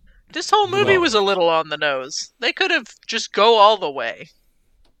 This whole movie was a little on the nose. They could have just go all the way.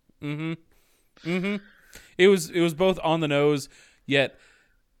 It was both on the nose, yet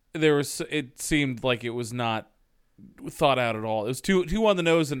it seemed like it was not thought out at all. It was too on the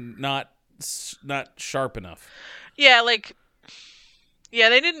nose and not sharp enough. Yeah, like, yeah,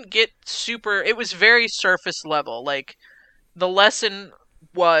 they didn't get super. It was very surface level. Like, the lesson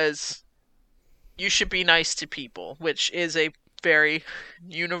was you should be nice to people, which is a very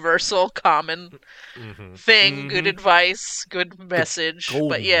universal, common thing. Good advice, good message.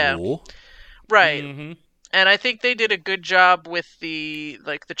 But yeah, right. And I think they did a good job with the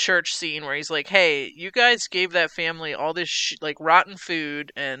church scene where he's like, "Hey, you guys gave that family all this like rotten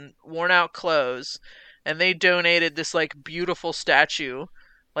food and worn out clothes, and they donated this like beautiful statue,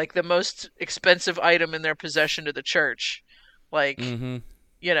 like the most expensive item in their possession to the church. Like, you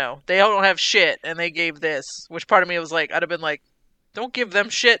know, they don't have shit, and they gave this." Which part of me was like, I'd have been like, "Don't give them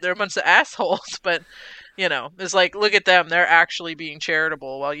shit. They're a bunch of assholes." But you know, it's like, look at them. They're actually being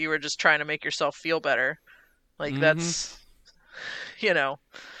charitable while you were just trying to make yourself feel better. Like, that's, you know.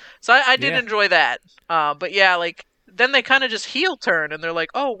 So I did enjoy that. But yeah, like, then they kind of just heel turn, and they're like,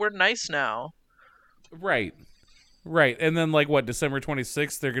 "Oh, we're nice now." Right. And then, like, what, December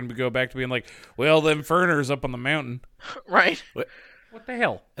 26th, they're going to go back to being like, "Well, them Ferners up on the mountain." Right. What the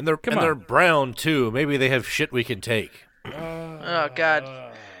hell? And they're brown, too. Maybe they have shit we can take. Oh,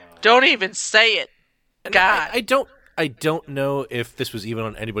 God. Don't even say it. God. I don't know if this was even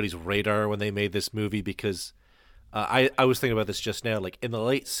on anybody's radar when they made this movie, because I was thinking about this just now. Like, in the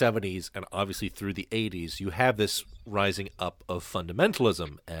late 70s and obviously through the 80s, you have this rising up of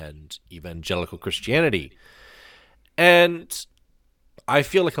fundamentalism and evangelical Christianity. And I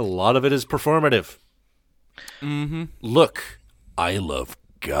feel like a lot of it is performative. Look, I love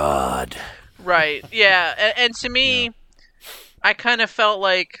God. Right, yeah. And to me, I kind of felt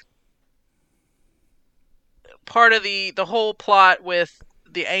like part of the whole plot with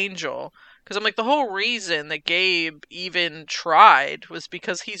the angel, because I'm like, the whole reason that Gabe even tried was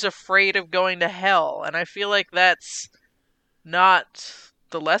because he's afraid of going to hell, and I feel like that's not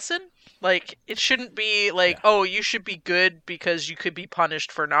the lesson. Like, it shouldn't be like, oh, you should be good because you could be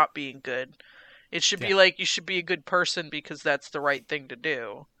punished for not being good. It should be like, you should be a good person because that's the right thing to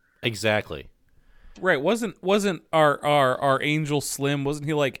do. Exactly. Right. Wasn't our angel Slim, wasn't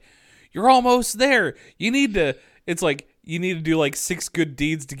he like, "You're almost there. You need to," it's like, you need to do like 6 good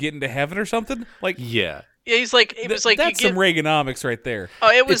deeds to get into heaven or something? Like, yeah. Yeah, he's like, it was like, that's some Reaganomics right there.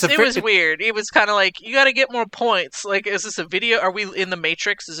 Oh, it was weird. It was kind of like, you got to get more points. Like, is this a video? Are we in the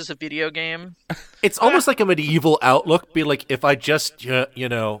Matrix? Is this a video game? It's almost like a medieval outlook. Be like, if I just, you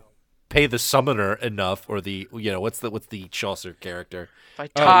know, pay the summoner enough, or the, you know, what's the Chaucer character? If I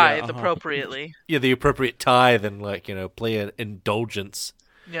tithe appropriately. Yeah, the appropriate tithe, and, like, you know, play an indulgence.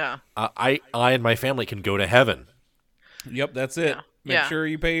 Yeah. I and my family can go to heaven. Yep, that's it. Make sure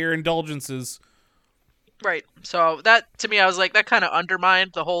you pay your indulgences. Right. So that, to me, I was like, that kind of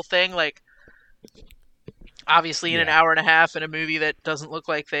undermined the whole thing. Like, obviously in an hour and a half in a movie that doesn't look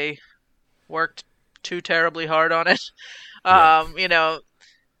like they worked too terribly hard on it. You know,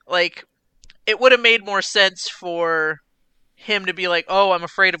 like, it would have made more sense for him to be like, "Oh, I'm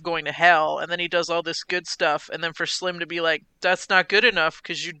afraid of going to hell," and then he does all this good stuff, and then for Slim to be like, "That's not good enough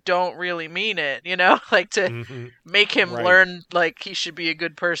because you don't really mean it," you know, like, to make him learn, like, he should be a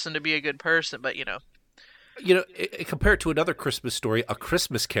good person to be a good person. But you know, compared to another Christmas story, A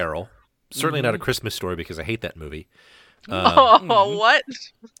Christmas Carol, certainly not A Christmas Story, because I hate that movie. What?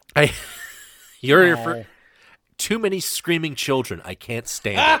 You're for too many screaming children. I can't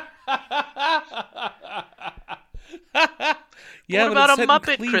stand it. What about A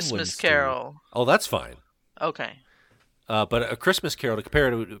Muppet Christmas Carol? Oh, that's fine. Okay. But A Christmas Carol, to compare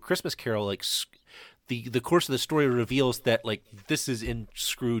to A Christmas Carol, like, the course of the story reveals that, like, this is in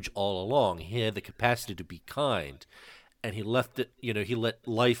Scrooge all along. He had the capacity to be kind, and he left it, you know, he let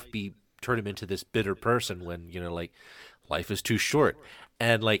life turn him into this bitter person when, you know, like, life is too short.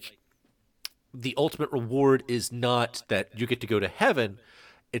 And, like, the ultimate reward is not that you get to go to heaven,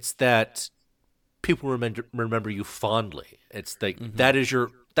 it's that people remember you fondly. It's like, that's your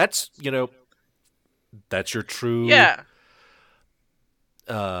true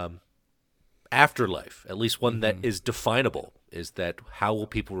afterlife, at least one that is definable, is that how will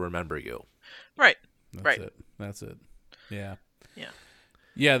people remember you? Right. That's it.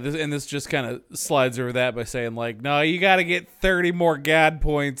 Yeah, this just kind of slides over that by saying, like, no, you got to get 30 more God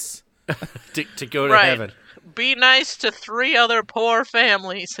points to go to heaven. Be nice to 3 other poor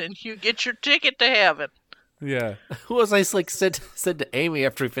families, and you get your ticket to heaven. Yeah. Who was I, like, said to Amy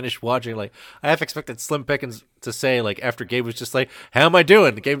after we finished watching, like, I half expected Slim Pickens to say, like, after Gabe was just like, "How am I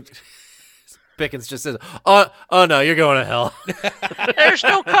doing?" Gabe Pickens just says, oh no, you're going to hell. There's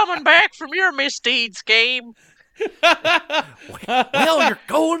no coming back from your misdeeds, Gabe. Well, you're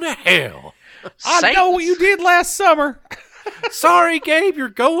going to hell. I know what you did last summer. Sorry, Gabe, you're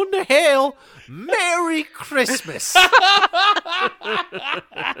going to hell. Merry Christmas.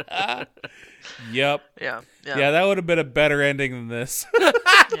 Yep. Yeah. Yeah, that would have been a better ending than this.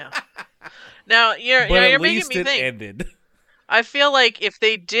 Yeah. Now you're at making least me it think. ended. I feel like if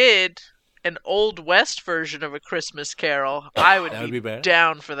they did an Old West version of A Christmas Carol, I would That would be bad.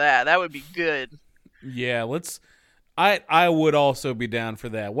 down for that. That would be good. Yeah, I would also be down for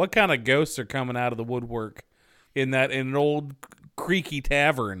that. What kind of ghosts are coming out of the woodwork in an old creaky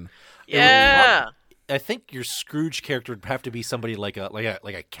tavern? Yeah. I think your Scrooge character would have to be somebody like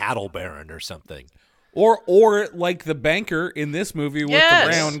a cattle baron or something. Or like the banker in this movie with Yes.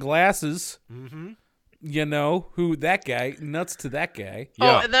 the round glasses. Mm-hmm. You know, who that guy, nuts to that guy.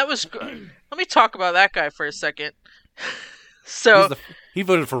 Oh, and that was. Let me talk about that guy for a second. So he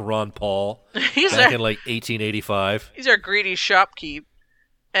voted for Ron Paul back in like 1885. He's our greedy shopkeep.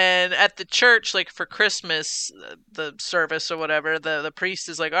 And at the church, like for Christmas, the service or whatever, the priest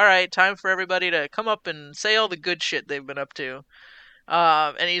is like, all right, time for everybody to come up and say all the good shit they've been up to.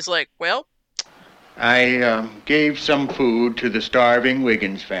 And he's like, well, I gave some food to the starving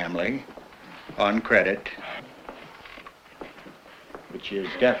Wiggins family on credit, which is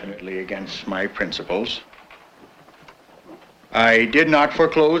definitely against my principles. I did not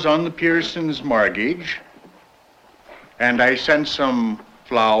foreclose on the Pearsons' mortgage, and I sent some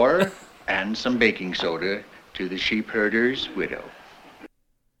flour and some baking soda to the sheep herder's widow.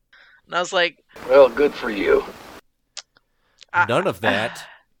 and I was like, Well, good for you. None of that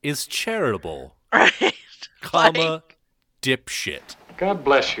is charitable. right? Comma, dipshit. God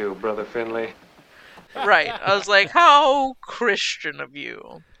bless you, Brother Finley. Right. I was like, how Christian of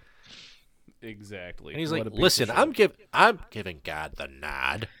you. Exactly. And he's What like, a piece listen, of I'm giving God the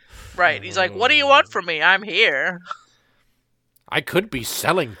nod. Right. He's like, what do you want from me? I'm here. I could be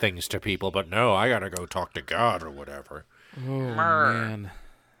selling things to people, but no, I gotta go talk to God or whatever. Oh, man.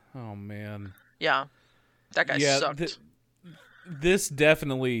 Oh, man. Yeah. That guy sucked. This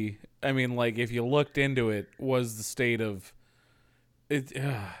definitely, I mean, like, if you looked into it, was the state of...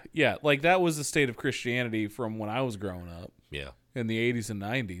 yeah, like, that was the state of Christianity from when I was growing up. Yeah. In the 80s and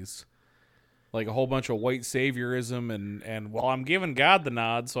 90s. Like, a whole bunch of white saviorism and well, I'm giving God the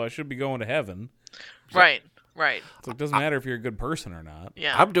nod, so I should be going to heaven. Right. So it doesn't matter if you're a good person or not.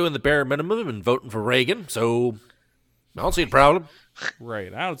 Yeah. I'm doing the bare minimum and voting for Reagan, so I don't see a problem.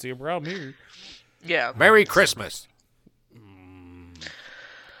 Right. I don't see a problem here. Yeah. Merry Christmas.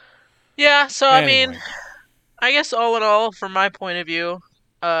 Yeah, so Anyway. I mean, I guess all in all, from my point of view,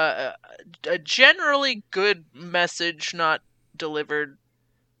 a generally good message, not delivered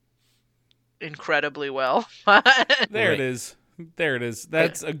incredibly well. There it is.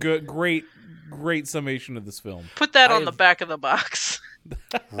 That's a great summation of this film. Put that on the back of the box.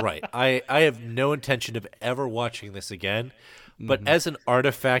 Right. I have no intention of ever watching this again, but as an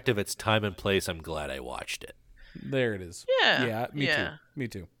artifact of its time and place, I'm glad I watched it. There it is. Yeah. Yeah, me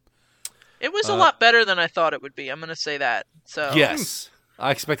too. It was a lot better than I thought it would be. I'm going to say that. So Yes.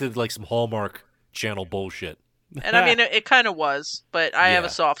 I expected like some Hallmark Channel bullshit. And I mean, it kind of was, but I have a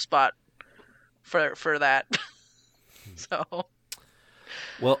soft spot for that. So.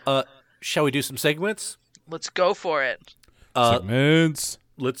 Well, shall we do some segments? Let's go for it. Segments.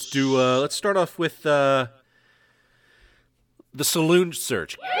 Let's start off with the saloon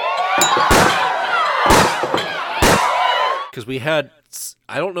search. Because we had,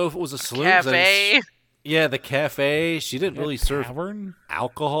 I don't know if it was a saloon. Cafe. Yeah, the cafe. She didn't really serve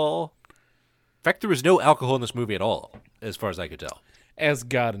alcohol. In fact, there was no alcohol in this movie at all, as far as I could tell. As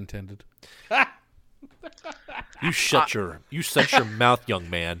God intended. You shut your mouth, young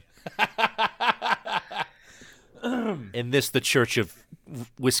man. In this, the church of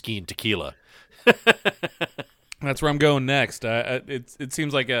whiskey and tequila. That's where I'm going next. It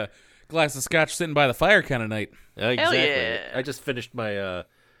seems like a glass of scotch sitting by the fire kind of night. Exactly. yeah. I just finished my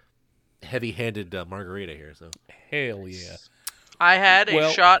heavy-handed margarita here. So Hell yeah. I had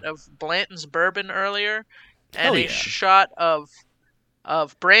a shot of Blanton's bourbon earlier, and a shot of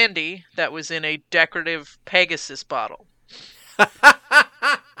brandy that was in a decorative Pegasus bottle.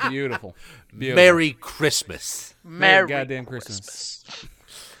 Beautiful. Merry Christmas. Merry goddamn Christmas.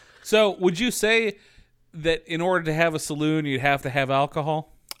 So, would you say that in order to have a saloon, you'd have to have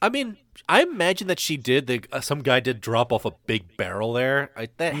alcohol? I mean, I imagine that she did. Some guy did drop off a big barrel there.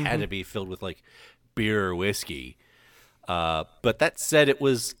 That had to be filled with like beer or whiskey. But that said, it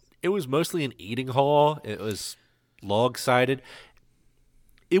was mostly an eating hall. It was log-sided.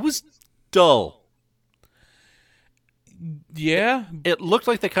 It was dull. Yeah. It looked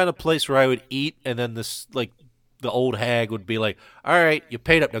like the kind of place where I would eat, and then this like the old hag would be like, "All right, you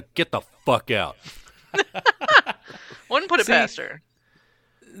paid up. Now get the fuck out." Wouldn't put it past her.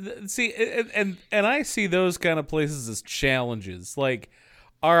 See, and I see those kind of places as challenges. Like,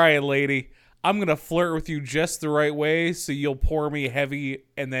 all right, lady, I'm gonna flirt with you just the right way, so you'll pour me heavy,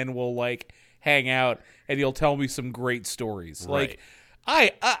 and then we'll like hang out, and you'll tell me some great stories. Right.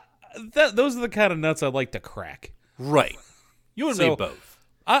 Like, those are the kind of nuts I'd like to crack. Right. You and me both.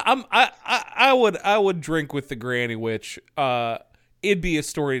 I would drink with the granny witch. It'd be a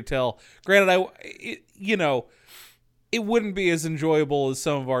story to tell. Granted, it wouldn't be as enjoyable as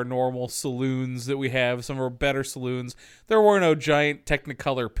some of our normal saloons that we have, some of our better saloons. There were no giant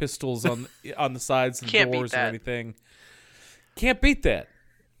Technicolor pistols on the sides and doors or anything. Can't beat that.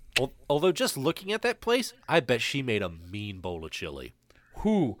 Although just looking at that place, I bet she made a mean bowl of chili.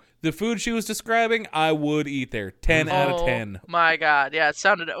 Who? The food she was describing, I would eat there. 10 out of 10. Oh, my God. Yeah, it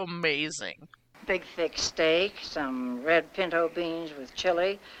sounded amazing. Big, thick steak, some red pinto beans with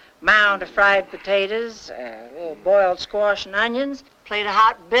chili, mound of fried potatoes, a little boiled squash and onions, plate of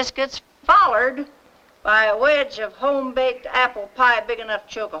hot biscuits, followed by a wedge of home-baked apple pie big enough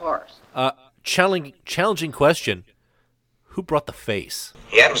to choke a horse. Challenging question. Who brought the face?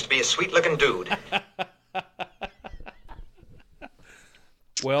 He happens to be a sweet-looking dude.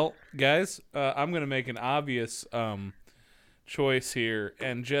 Well, guys, I'm going to make an obvious choice here,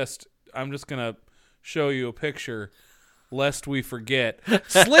 and I'm just going to show you a picture, lest we forget.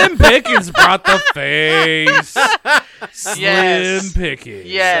 Slim Pickens brought the face. Slim Pickens.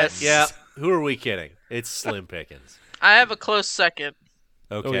 Yes. Yeah. Who are we kidding? It's Slim Pickens. I have a close second.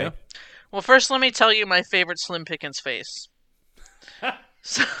 Okay. Oh, yeah? Well, first, let me tell you my favorite Slim Pickens face.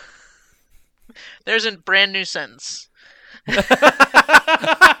 So, there's a brand new sentence.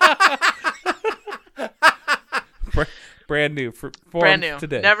 Brand new. Brand new.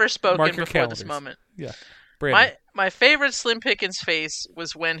 Today. Never spoken Mark your before calendars. this moment. Yeah. Brand new. My favorite Slim Pickens face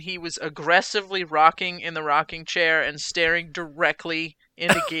was when he was aggressively rocking in the rocking chair and staring directly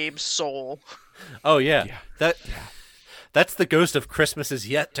into Gabe's soul. Oh, yeah. That's the ghost of Christmas is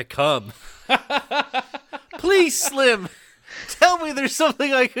yet to come. Please, Slim, tell me there's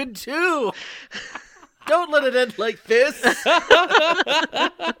something I could do. Don't let it end like this.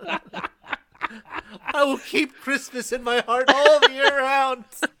 I will keep Christmas in my heart all the year round.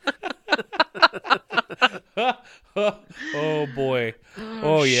 Oh boy.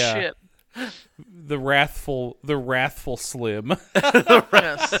 Oh yeah. Shit. The wrathful Slim.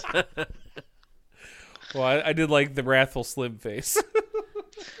 Yes. Well, I did like the wrathful Slim face.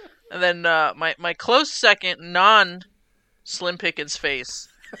 And then my close second non-Slim Pickens face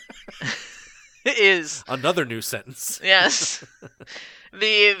is another new sentence. Yes.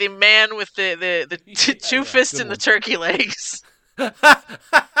 The man with the two fists in the turkey legs.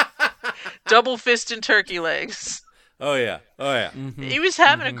 Double fist and turkey legs. Oh yeah. Mm-hmm. He was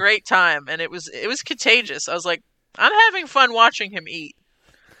having a great time, and it was contagious. I was like, I'm having fun watching him eat.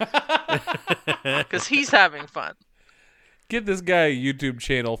 Because he's having fun. Get this guy a YouTube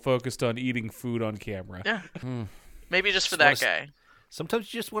channel focused on eating food on camera. Yeah. Maybe just for that guy.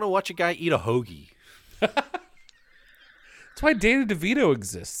 Sometimes you just want to watch a guy eat a hoagie. That's why Danny DeVito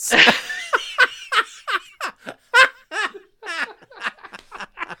exists.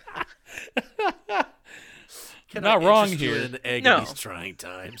 Not wrong here. In an egg in these trying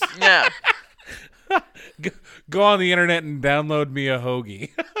times. Yeah. Go on the internet and download me a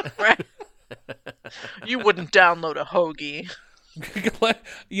hoagie. Right. You wouldn't download a hoagie.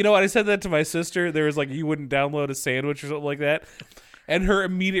 You know what? I said that to my sister. There was like, you wouldn't download a sandwich or something like that. And her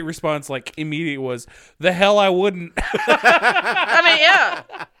immediate response, was, the hell I wouldn't. I mean, yeah.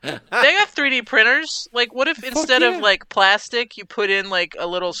 They got 3D printers. Like, what if instead of, like, plastic, you put in, like, a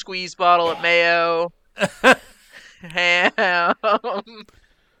little squeeze bottle of mayo, ham,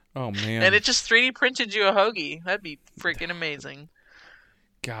 oh, man. and it just 3D printed you a hoagie? That'd be freaking amazing.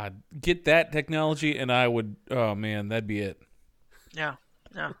 God, get that technology and I would, oh, man, that'd be it. Yeah.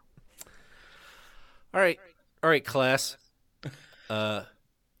 All right, class.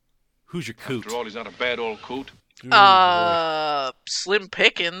 Who's your coot? After all, he's not a bad old coot. Slim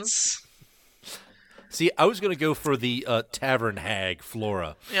Pickens. See, I was going to go for the tavern hag,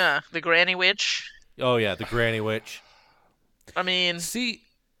 Flora. Yeah, the granny witch. Oh, yeah, the granny witch. I mean... See...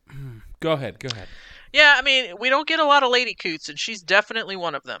 Go ahead. Yeah, I mean, we don't get a lot of lady coots, and she's definitely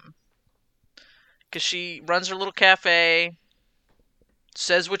one of them. Because she runs her little cafe,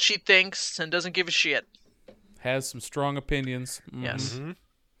 says what she thinks, and doesn't give a shit. Has some strong opinions. Mm-hmm. Yes. Mm-hmm.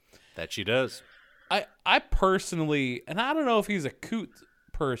 That she does. I personally, and I don't know if he's a coot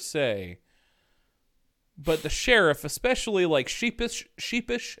per se, but the sheriff, especially like sheepish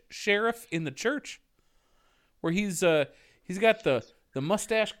sheriff in the church, where he's got the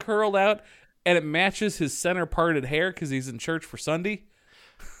mustache curled out and it matches his center parted hair because he's in church for Sunday.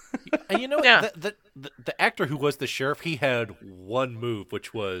 And you know what? The actor who was the sheriff, he had one move,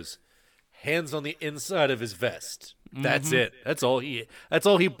 which was hands on the inside of his vest. That's it. That's all he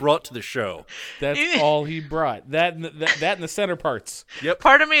brought to the show. That's all he brought. That and the center parts. Yep.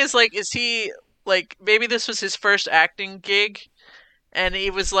 Part of me is like, is he like, maybe this was his first acting gig, and he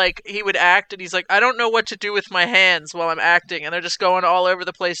was like, he would act, and he's like, I don't know what to do with my hands while I'm acting, and they're just going all over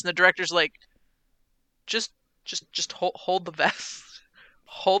the place, and the director's like, just hold the vest.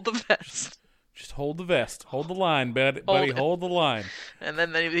 Hold the vest. Just hold the vest. Hold the line, buddy. Hold the line. And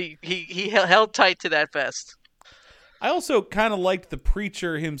then he held tight to that vest. I also kind of liked the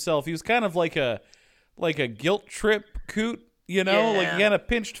preacher himself. He was kind of like a guilt trip coot, you know? Yeah. Like he had a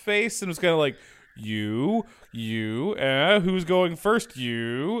pinched face and was kind of like, you, who's going first?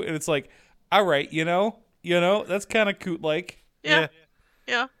 You. And it's like, all right, you know, that's kind of coot-like. Yeah.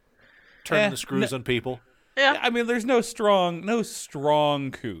 Turning the screws on people. Yeah. I mean, there's no strong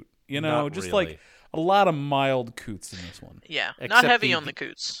coot, you know? Not just really. like a lot of mild coots in this one. Yeah, Except not heavy on the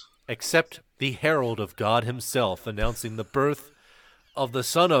coots. Except the herald of God himself announcing the birth of the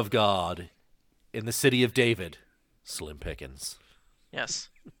Son of God in the city of David, Slim Pickens. Yes.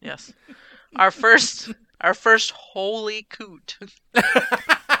 Our first holy coot.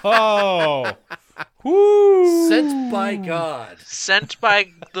 Oh. Woo. Sent by God. Sent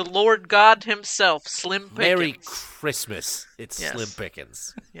by the Lord God himself, Slim Pickens. Merry Christmas. It's Yes. Slim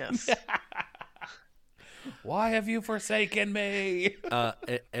Pickens. Yes. Why have you forsaken me?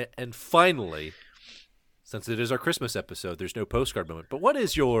 And finally, since it is our Christmas episode, there's no postcard moment. But what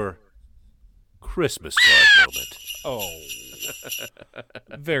is your Christmas card moment? Oh.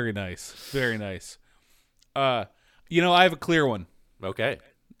 Very nice. Very nice. I have a clear one. Okay.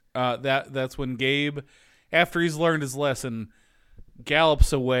 That's when Gabe, after he's learned his lesson,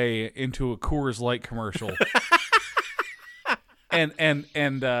 gallops away into a Coors Light commercial. and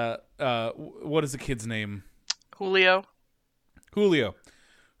what is the kid's name? Julio.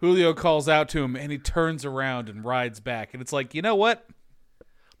 Julio calls out to him, and he turns around and rides back. And it's like, you know what?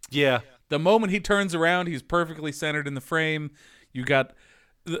 Yeah. The moment he turns around, he's perfectly centered in the frame. You got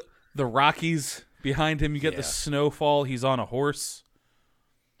the Rockies behind him. You get the snowfall. He's on a horse.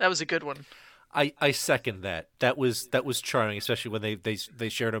 That was a good one. I second that. That was charming, especially when they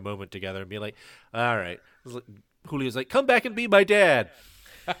shared a moment together and be like, all right. Julio's like, come back and be my dad.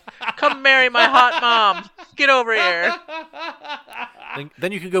 Come marry my hot mom. Get over here.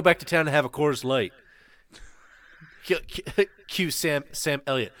 Then you can go back to town and have a Coors Light. Cue Sam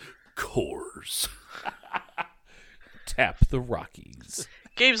Elliott. Coors. Tap the Rockies.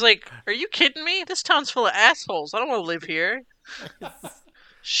 Gabe's like, are you kidding me? This town's full of assholes. I don't want to live here.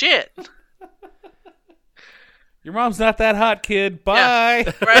 Shit. Your mom's not that hot, kid. Bye.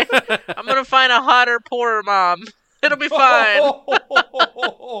 Yeah, right? I'm going to find a hotter, poorer mom. It'll be fine.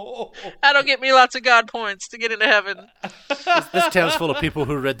 That'll get me lots of God points to get into heaven. This town's full of people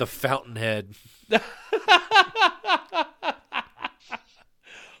who read The Fountainhead.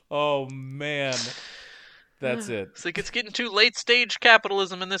 Oh, man. That's it. It's like it's getting too late stage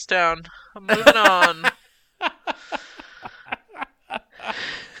capitalism in this town. I'm moving on.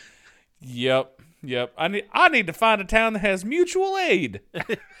 Yep. I need to find a town that has mutual aid.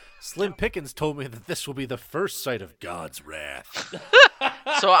 Slim Pickens told me that this will be the first sight of God's wrath.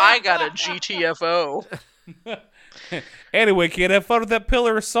 So I got a GTFO. Anyway, kid, have fun with that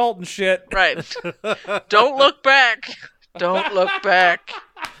pillar of salt and shit. Right. Don't look back. Don't look back.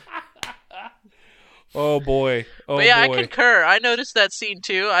 Oh boy. But yeah, boy. I concur. I noticed that scene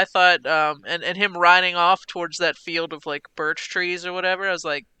too. I thought, and him riding off towards that field of like birch trees or whatever. I was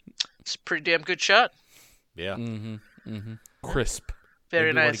like, it's a pretty damn good shot. Yeah. Crisp.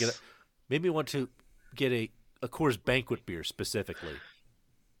 Very nice. Made me want to get a Coors Banquet beer specifically.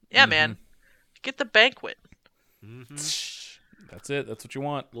 Yeah, man. Get the Banquet. That's it. That's what you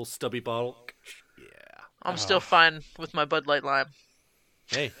want. Little stubby bottle. Yeah. I'm still fine with my Bud Light Lime.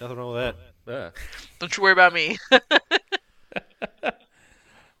 Hey, nothing wrong with that. Don't you worry about me.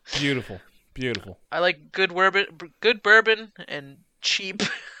 Beautiful. I like good bourbon and cheap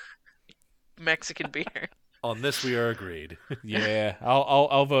Mexican beer. On this, we are agreed. Yeah,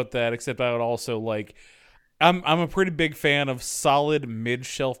 I'll vote that. Except I would also like. I'm a pretty big fan of solid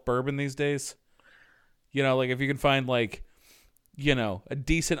mid-shelf bourbon these days. You know, like if you can find like, a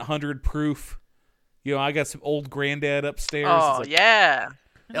decent 100 proof. I got some old Granddad upstairs. Oh yeah,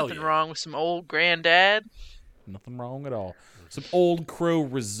 nothing wrong with some old Granddad. Nothing wrong at all. Some Old Crow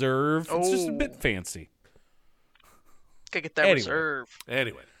Reserve. It's just a bit fancy. Gotta get that reserve.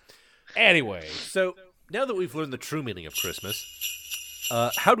 Anyway. So now that we've learned the true meaning of Christmas,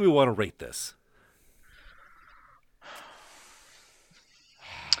 how do we want to rate this?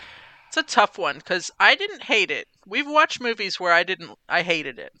 It's a tough one because I didn't hate it. We've watched movies where I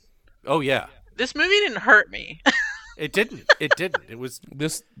hated it. Oh yeah, this movie didn't hurt me. It didn't. It didn't. It was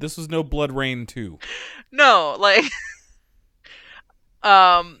this was no Blood Rain 2. No, like,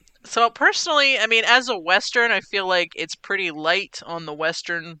 so personally, I mean, as a Western, I feel like it's pretty light on the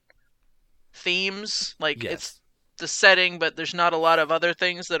Western themes. Like, it's the setting, but there's not a lot of other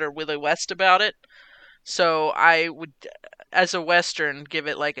things that are really West about it. So I would, as a Western, give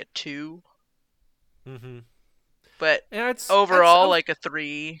it like a 2. Mm-hmm. But overall, like a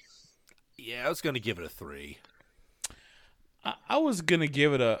 3. Yeah, I was going to give it a 3. I was going to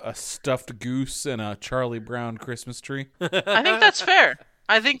give it a stuffed goose and a Charlie Brown Christmas tree. I think that's fair.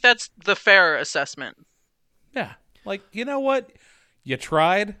 I think that's the fair assessment. Yeah. Like, you know what? You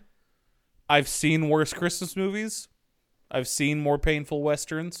tried. I've seen worse Christmas movies. I've seen more painful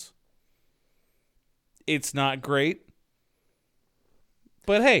Westerns. It's not great.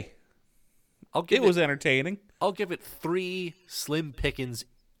 But hey, it was entertaining. I'll give it 3 Slim Pickens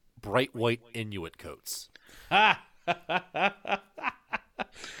bright white Inuit coats.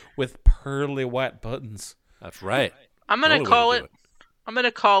 With pearly white buttons. That's right. I'm gonna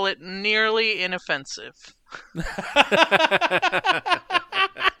call it nearly inoffensive.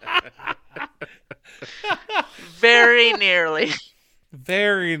 Very nearly.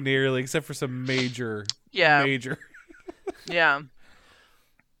 Very nearly, except for some major. Yeah. Yeah.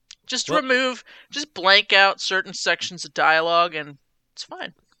 Just blank out certain sections of dialogue and it's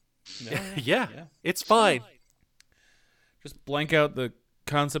fine. Yeah, it's fine. Just blank out the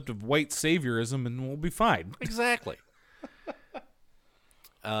concept of white saviorism and we'll be fine. Exactly.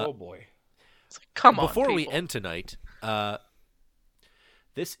 Oh boy. Come on, Before we people. end tonight,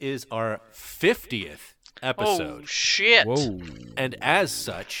 this is our 50th episode. Oh, shit. Whoa. And as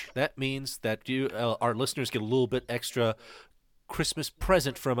such, that means that you, our listeners, get a little bit extra Christmas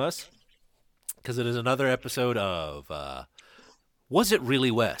present from us because it is another episode of Was It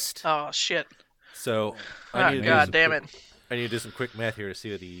Really West? Oh, shit. So, God damn it. I need to do some quick math here to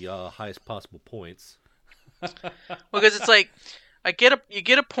see the highest possible points. Because it's like, you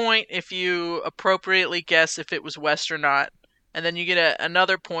get a point if you appropriately guess if it was West or not, and then you get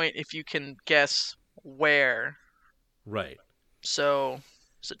another point if you can guess where. Right. So,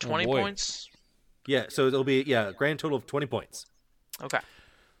 is it 20 points? Yeah, so it'll be a grand total of 20 points. Okay.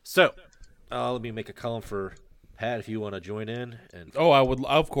 So, let me make a column for Pat if you want to join in. And I would,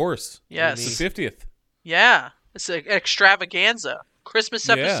 of course. Yes. The 50th. Yeah. It's an extravaganza. Christmas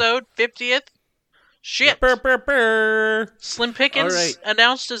episode, 50th. Shit. Burr, burr, burr. Slim Pickens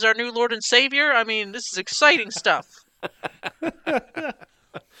announced as our new Lord and Savior. I mean, this is exciting stuff. All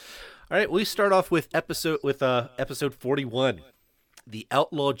right, we start off with episode 41, The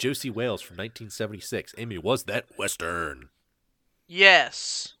Outlaw Josie Wales from 1976. Amy, was that Western?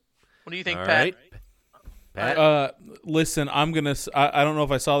 Yes. What do you think, All Pat? right. Pat? Listen, I'm gonna. I don't know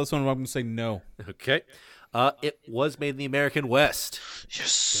if I saw this one, but I'm gonna say no. Okay. It was made in the American West.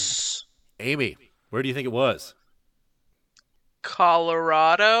 Yes. Amy, where do you think it was?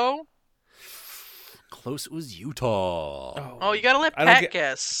 Colorado. Close. It was Utah. Oh, you gotta let Pat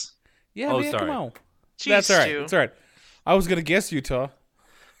guess. Yeah, man, sorry. come on. Jeez, That's all right. Stu. That's all right. I was gonna guess Utah.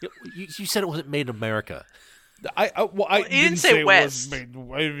 You said it wasn't made in America. I didn't say it West. was made.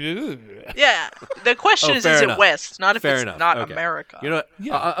 Yeah, the question is it enough. West, not if Fair it's enough. not Okay. America. You know what?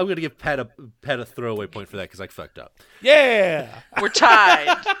 Yeah. I'm going to give Pat a throwaway point for that because I fucked up. Yeah. We're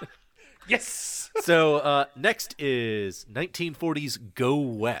tied. Yes. So next is 1940's Go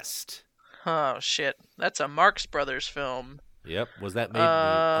West. Oh, shit. That's a Marx Brothers film. Yep. Was that made in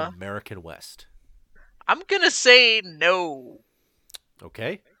the American West? I'm gonna say no.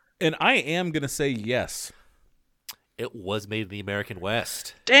 Okay. And I am gonna say yes. It was made in the American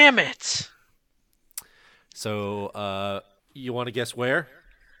West. Damn it. So, you want to guess where?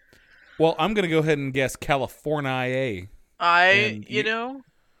 Well, I'm gonna go ahead and guess California. I'm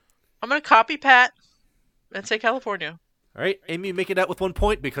gonna copy Pat and say California. All right, Amy, make it out with 1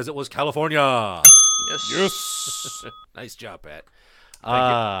 point because it was California. Yes. Nice job, Pat.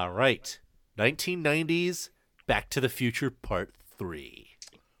 All right. 1990s Back to the Future Part 3.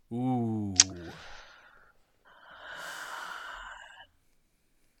 Ooh.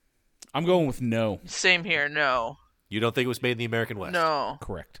 I'm going with no. Same here, no. You don't think it was made in the American West? No.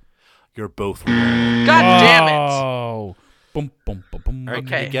 Correct. You're both wrong. God damn it. Oh. Boom, boom, boom, boom. All right, Okay.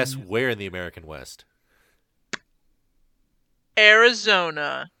 can you guess where in the American West?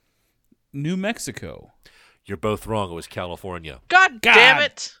 Arizona. New Mexico. You're both wrong. It was California. God damn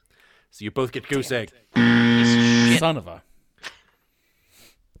it. So you both get goose egg. Son of a.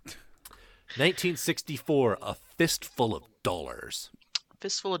 1964, A Fistful of Dollars.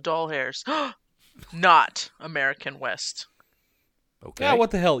 Fistful of doll hairs. Not American West. Okay. Yeah, what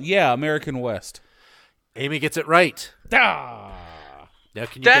the hell? Yeah, American West. Amy gets it right. Ah. Now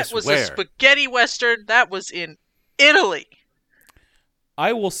can you That guess was where? a spaghetti western. That was in Italy.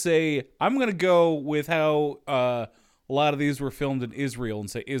 I will say, I'm going to go with how a lot of these were filmed in Israel and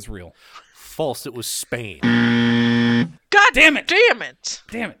say Israel. False, it was Spain. God damn it! Damn it!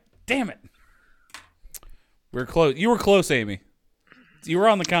 Damn it! Damn it! We're close. You were close, Amy. You were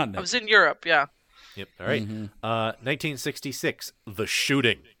on the continent. I was in Europe, yeah. Yep, all right. Mm-hmm. 1966, The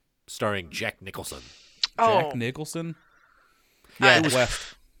Shooting, starring Jack Nicholson. Jack Nicholson? Yeah, it was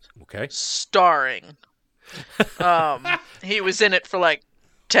West. Okay. Starring. He was in it for like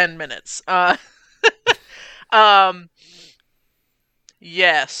 10 minutes.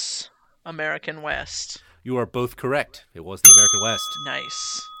 Yes, American West. You are both correct. It was the American West.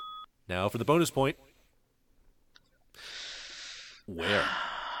 Nice. Now for the bonus point. Where?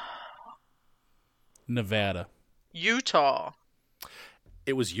 Nevada. Utah.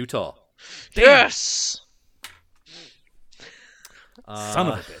 It was Utah. Yes! Son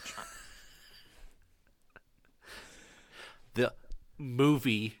of a bitch. The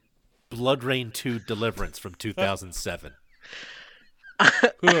movie Blood Rain 2 Deliverance from 2007.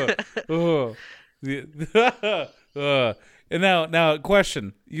 And now,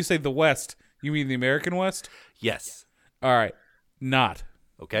 question. You say the West. You mean the American West? Yes. All right. Not.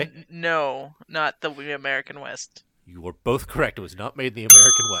 Okay. No, not the American West. You were both correct. It was not made in the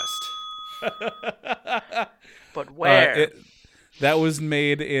American West. But where? That was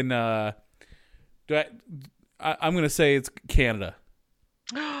made in. I'm going to say it's Canada.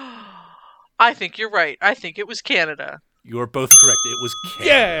 I think you're right. I think it was Canada. You are both correct. It was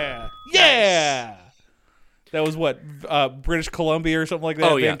Canada. Yeah. Nice. That was what? British Columbia or something like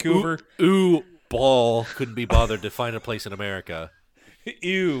that? Oh, yeah. Vancouver? Ooh, ball. Couldn't be bothered to find a place in America.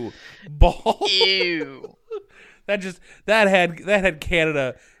 Ew. Ball. Ew. That had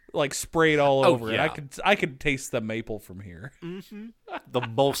Canada like sprayed all over yeah. it. I could taste the maple from here. Mm-hmm. The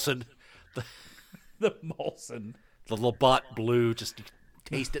Molson. The Molson. The Labatt Blue. Just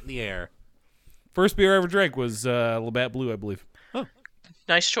taste it in the air. First beer I ever drank was Labatt Blue, I believe. Oh.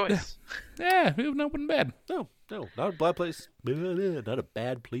 Nice choice. Yeah, it wasn't bad. No, not a bad place. Not a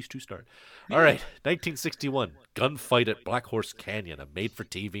bad place to start. All right, 1961, Gunfight at Black Horse Canyon, a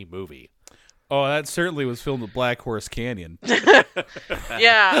made-for-TV movie. Oh, that certainly was filmed at Black Horse Canyon. Yeah,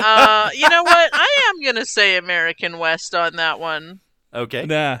 you know what? I am going to say American West on that one. Okay.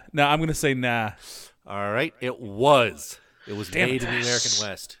 Nah, I'm going to say nah. All right, it was. It was Damn made it. in the American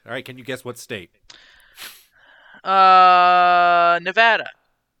West. All right, can you guess what state? Nevada.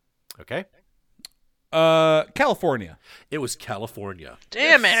 Okay. California. It was California.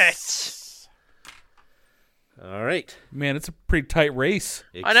 Damn it. All right. Man, it's a pretty tight race.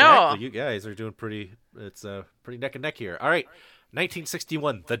 Exactly. I know. You guys are doing pretty neck and neck here. All right.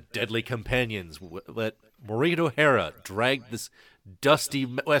 1961, The Deadly Companions. Let Maureen O'Hara drag this dusty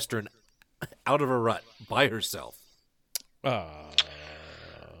Western out of a rut by herself.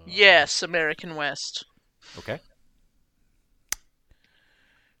 Yes, American West. Okay.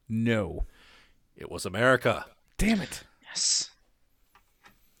 No. It was America. Damn it. Yes.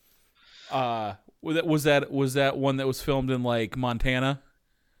 Was that one that was filmed in like Montana?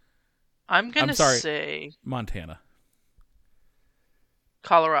 I'm gonna say Montana.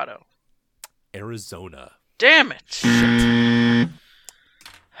 Colorado. Arizona. Damn it.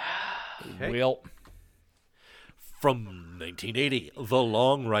 Okay. Well, from 1980, The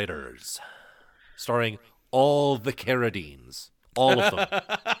Long Riders, starring all the Carradines. All of them.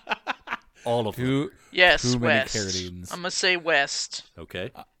 All of them. Yes, too many West. Carradines. I'm gonna say West.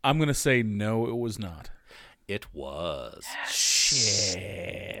 Okay. I'm going to say no, it was not. It was.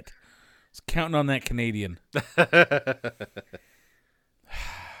 Shit. I was counting on that Canadian.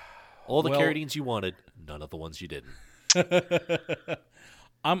 All the Carradines you wanted, none of the ones you didn't.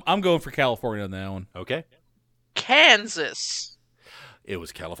 I'm going for California on that one. Okay. Kansas. It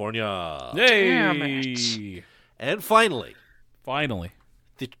was California. Hey! Damn it. And finally,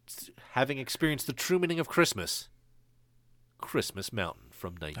 Having experienced the true meaning of Christmas, Christmas Mountain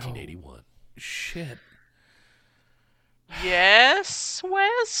from 1981. Oh, shit. Yes,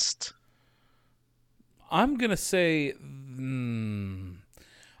 West. I'm going to say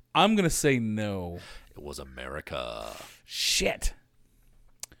no. It was America. Shit.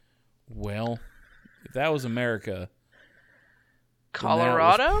 Well, if that was America,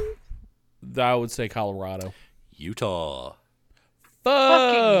 Colorado? I would say Colorado. Utah.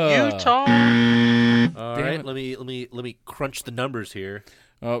 Fucking tall. All right, let me crunch the numbers here.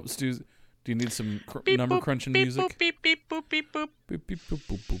 Oh, Stu, do you need some Beep, number boop, crunching beep, music? Boop, beep, beep, boop, beep, boop. Beep, beep, boop,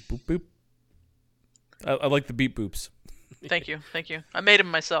 boop, boop, boop, boop. I like the beep boops. Thank you. I made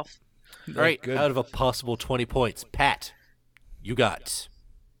them myself. All right, good. out of a possible 20 points, Pat, you got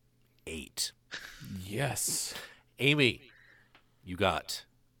 8. Yes. Amy, you got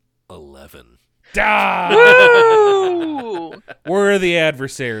 11. Woo! We're the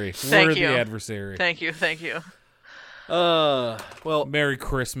adversary. Thank you. The adversary. Thank you. Well, Merry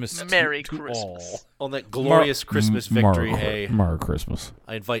Christmas to all. On that glorious Christmas victory, Merry Christmas.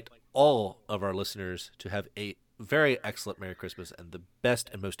 I invite all of our listeners to have a very excellent Merry Christmas and the best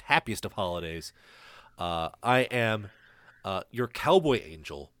and most happiest of holidays. I am your cowboy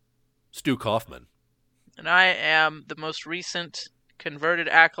angel, Stu Kaufman. And I am the most recent converted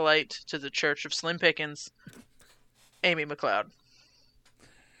acolyte to the Church of Slim Pickens, Amy McLeod.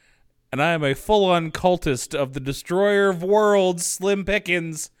 And I am a full-on cultist of the destroyer of worlds, Slim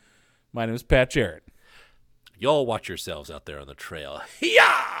Pickens. My name is Pat Jarrett. Y'all watch yourselves out there on the trail.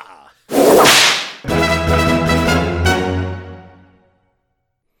 Yeah!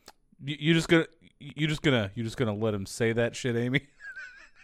 You just gonna let him say that shit, Amy?